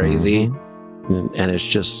can get crazy. And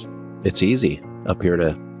it's easy up here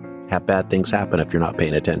to have bad things happen if you're not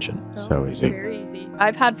paying attention. So easy. Very easy.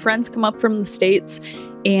 I've had friends come up from the States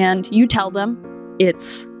and you tell them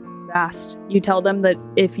it's vast. You tell them that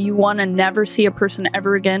if you want to never see a person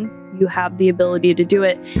ever again, you have the ability to do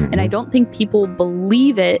it. And I don't think people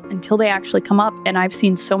believe it until they actually come up. And I've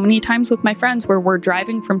seen so many times with my friends where we're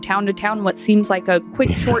driving from town to town, what seems like a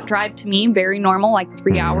quick, short drive to me, very normal, like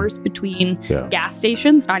 3 hours between gas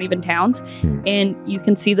stations, not even towns. And you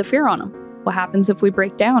can see the fear on them. What happens if we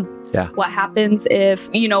break down? Yeah. What happens if,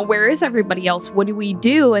 where is everybody else? What do we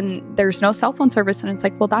do? And there's no cell phone service. And it's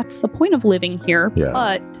like, well, that's the point of living here. Yeah.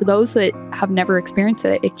 But to those that have never experienced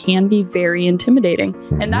it, it can be very intimidating.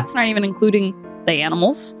 And that's not even including the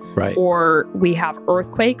animals. Right. Or we have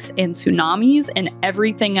earthquakes and tsunamis and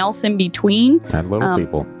everything else in between. And little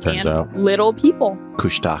people, turns out. Little people.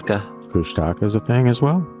 Kushtaka. Kushtaka is a thing as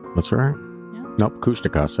well. That's right. Nope,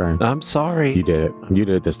 Kushtaka, sorry. I'm sorry. You did it. You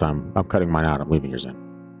did it this time. I'm cutting mine out. I'm leaving yours in.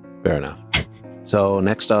 Fair enough. So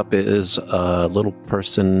next up is a little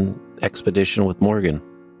person expedition with Morgan.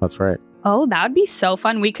 That's right. Oh, that would be so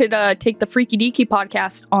fun. We could take the Freaky Deaky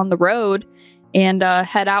podcast on the road and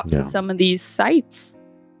head out to some of these sites.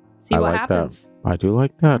 See what happens. I do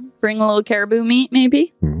like that. Bring a little caribou meat,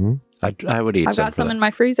 maybe. I would eat I've some. got some in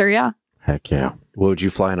my freezer, yeah. Heck yeah. Would you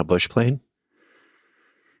fly in a bush plane?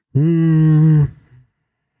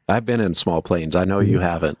 I've been in small planes. I know you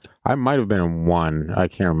haven't. I might have been in one. I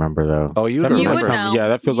can't remember though. Oh, you That would feels like remember. something- Yeah,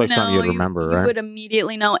 that feels like something you'd remember, right? You would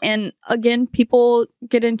immediately know. And again, people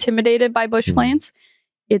get intimidated by bush planes.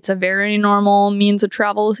 It's a very normal means of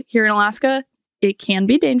travel here in Alaska. It can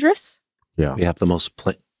be dangerous. Yeah. We have the most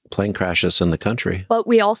plane crashes in the country. But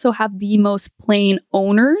we also have the most plane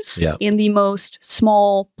owners and the most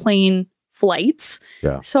small plane flights.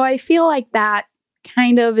 Yeah. So I feel like that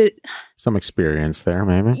kind of some experience there,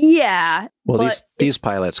 maybe. Yeah. Well, these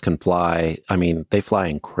pilots can fly. I mean, they fly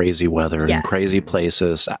in crazy weather and crazy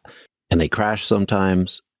places, and they crash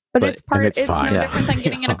sometimes. But it's part. It's no fine. different than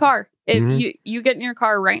getting in a car. If you get in your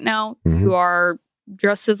car right now, you are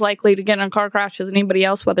just as likely to get in a car crash as anybody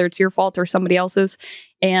else, whether it's your fault or somebody else's.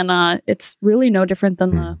 And it's really no different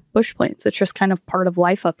than the bush planes. It's just kind of part of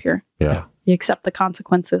life up here. Yeah. You accept the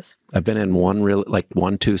consequences. I've been in one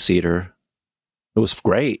 2-seater. It was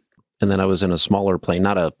great. And then I was in a smaller plane,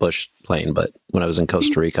 not a bush plane, but when I was in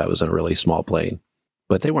Costa Rica, I was in a really small plane.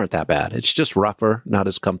 But they weren't that bad. It's just rougher, not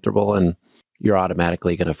as comfortable, and you're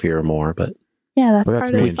automatically going to fear more. But yeah, that's part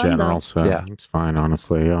of me in general. Though. So yeah, it's fine,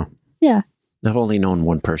 honestly. Yeah. Yeah. I've only known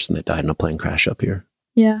one person that died in a plane crash up here.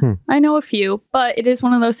 Yeah, I know a few, but it is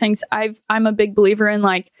one of those things. I'm a big believer in,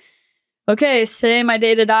 like, okay, say my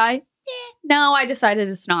day to die. No, I decided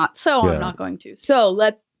it's not, so I'm not going to. So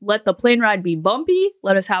let the plane ride be bumpy.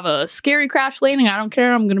 Let us have a scary crash landing. I don't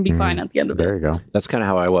care. I'm going to be fine at the end of it. There you go. That's kind of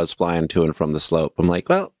how I was flying to and from the slope. I'm like,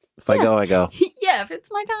 well, if I go, I go. Yeah, if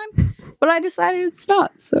it's my time. But I decided it's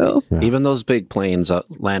not. So even those big planes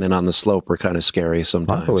landing on the slope were kind of scary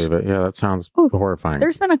sometimes. I believe it. Yeah, that sounds horrifying.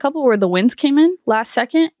 There's been a couple where the winds came in last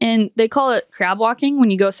second, and they call it crab walking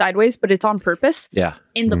when you go sideways, but it's on purpose. Yeah.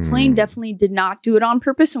 And the plane definitely did not do it on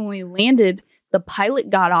purpose. And when we landed, the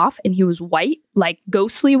pilot got off and he was white, like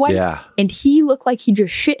ghostly white. Yeah. And he looked like he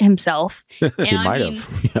just shit himself. And he might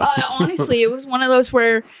have. Yeah. Honestly, it was one of those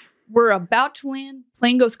where we're about to land,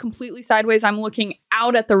 plane goes completely sideways. I'm looking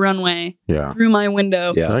out at the runway through my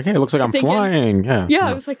window. Yeah. Like, hey, it looks like I'm flying. Yeah.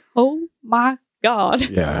 I was like, oh my God.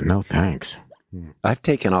 Yeah, no thanks. I've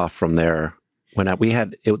taken off from there when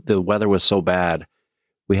the weather was so bad.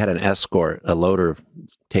 We had an escort, a loader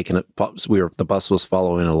taking it. The bus was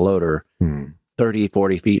following a loader 30,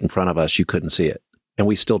 40 feet in front of us. You couldn't see it. And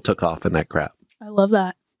we still took off in that crap. I love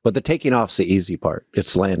that. But the taking off's the easy part.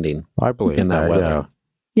 It's landing. I believe in that weather.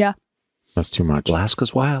 Yeah. That's too much.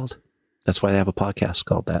 Alaska's wild. That's why they have a podcast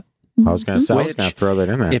called that. I was going to throw that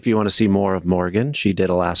in there. If you want to see more of Morgan, she did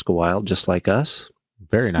Alaska Wild just like us.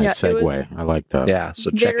 Very nice segue. I like that. Yeah,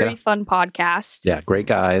 so check it out. Very fun podcast. Yeah, great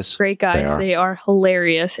guys. Great guys. They are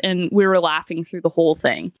hilarious. And we were laughing through the whole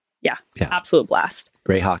thing. Yeah. Absolute blast.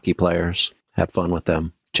 Great hockey players. Had fun with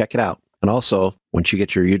them. Check it out. And also, once you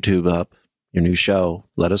get your YouTube up, your new show,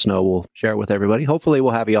 let us know. We'll share it with everybody. Hopefully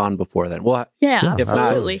we'll have you on before then. Yeah, if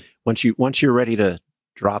absolutely. Not, once you're ready to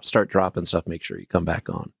start dropping stuff, make sure you come back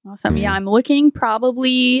on. Awesome. Yeah, I'm looking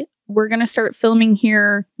we're going to start filming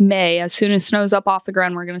here May. As soon as snow's up off the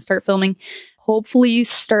ground, we're going to start filming. Hopefully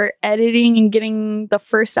start editing and getting the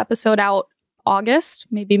first episode out August,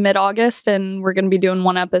 maybe mid-August, and we're going to be doing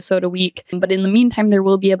one episode a week. But in the meantime, there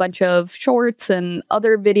will be a bunch of shorts and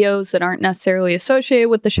other videos that aren't necessarily associated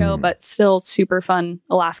with the show, but still super fun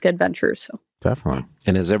Alaska adventures. So definitely.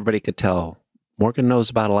 And as everybody could tell, Morgan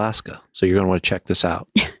knows about Alaska, so you're going to want to check this out.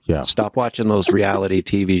 Yeah. Stop watching those reality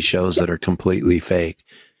TV shows that are completely fake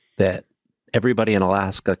that everybody in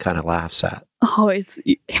Alaska kind of laughs at. Oh,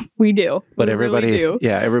 we do. But we everybody, really do.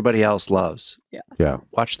 everybody else loves. Yeah.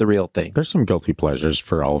 Watch the real thing. There's some guilty pleasures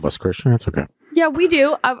for all of us, Christian. It's okay. Yeah, we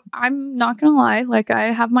do. I'm not going to lie. Like,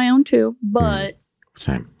 I have my own too, but.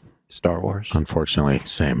 Same. Star Wars. Unfortunately,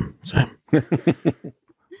 same.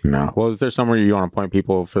 No. Well, is there somewhere you want to point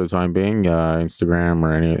people for the time being? Instagram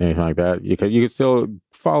or anything like that? You can still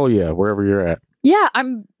follow you wherever you're at. Yeah,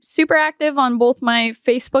 I'm super active on both my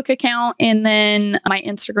Facebook account and then my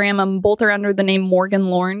Instagram. Both are under the name Morgan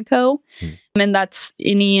Lauren Co. And that's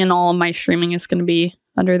any and all of my streaming is going to be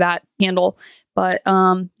under that handle. But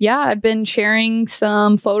I've been sharing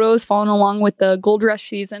some photos following along with the Gold Rush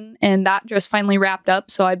season, and that just finally wrapped up.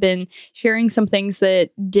 So I've been sharing some things that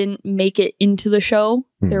didn't make it into the show.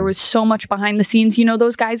 There was so much behind the scenes. You know,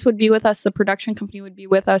 those guys would be with us. The production company would be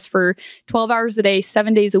with us for 12 hours a day,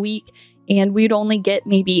 7 days a week. And we'd only get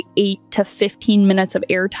maybe 8 to 15 minutes of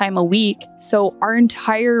airtime a week. So our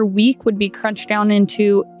entire week would be crunched down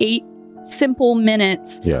into 8 simple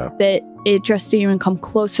minutes that it just didn't even come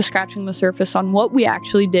close to scratching the surface on what we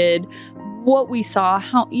actually did, what we saw,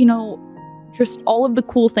 how, just all of the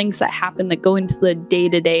cool things that happen that go into the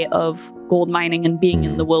day-to-day of gold mining and being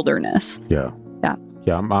in the wilderness. Yeah.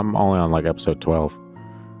 I'm only on like episode 12.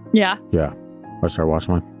 Yeah. I started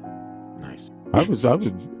watching one. Nice. I was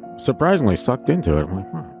surprisingly sucked into it. I'm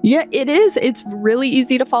like, huh. Yeah, it is. It's really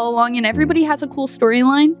easy to follow along, and everybody has a cool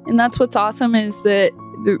storyline. And that's what's awesome, is that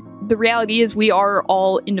the reality is we are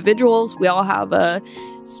all individuals. We all have a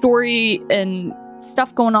story and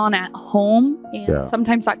stuff going on at home. And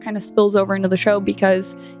sometimes that kind of spills over into the show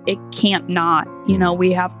because it can't not. You know,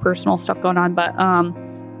 we have personal stuff going on. But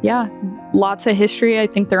yeah, lots of history. I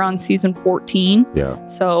think they're on season 14. Yeah.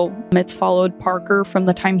 So it's followed Parker from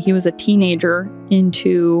the time he was a teenager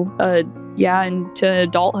into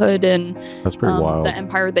adulthood, and that's pretty wild. The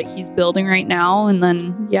empire that he's building right now. And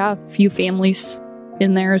then, a few families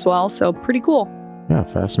in there as well. So pretty cool. Yeah,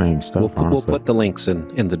 fascinating stuff. We'll put the links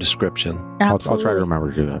in the description. I'll try to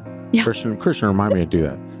remember to do that. Yeah. Christian, remind me to do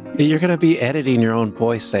that. You're going to be editing your own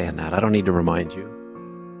voice saying that. I don't need to remind you.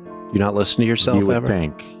 You not listen to yourself you would ever?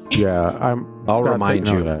 Think. Yeah, I'll remind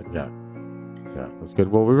you. That. Yeah, that's good.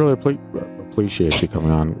 Well, we really appreciate you coming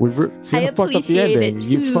on. I fucked up the ending.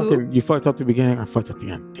 You fucked up the beginning. I fucked up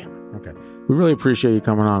the end. Damn it. Okay. We really appreciate you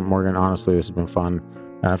coming on, Morgan. Honestly, this has been fun,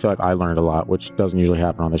 and I feel like I learned a lot, which doesn't usually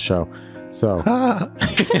happen on the show. So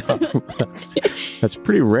that's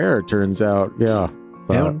pretty rare, it turns out. Yeah.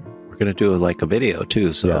 We're gonna do like a video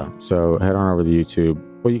too. So so head on over to YouTube.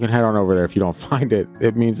 Well, you can head on over there. If you don't find it,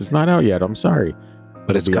 it means it's not out yet. I'm sorry.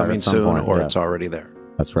 But it's coming soon, or it's already there.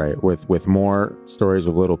 That's right. With more stories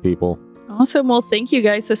of little people. Awesome. Well, thank you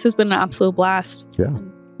guys. This has been an absolute blast. Yeah.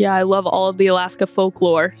 Yeah, I love all of the Alaska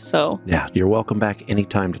folklore. So yeah, you're welcome back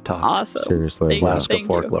anytime to talk. Awesome. Seriously. Alaska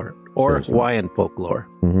folklore. Or Hawaiian folklore.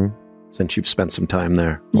 Mm-hmm. Since you've spent some time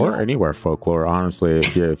there. Or anywhere folklore, honestly,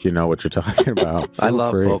 if you know what you're talking about. I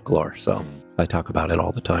love folklore, so I talk about it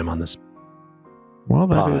all the time on this.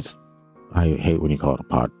 Well, I hate when you call it a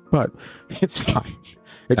pod, but it's fine.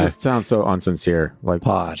 It just sounds so unsincere. Like,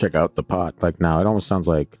 pod. Check out the pod. Like, now it almost sounds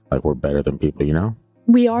like we're better than people, you know?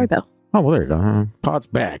 We are, though. Oh, well, there you go. Pod's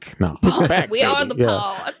back. No, it's back. We are the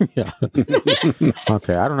pod. Yeah.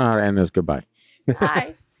 Okay, I don't know how to end this. Goodbye.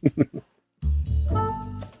 Bye.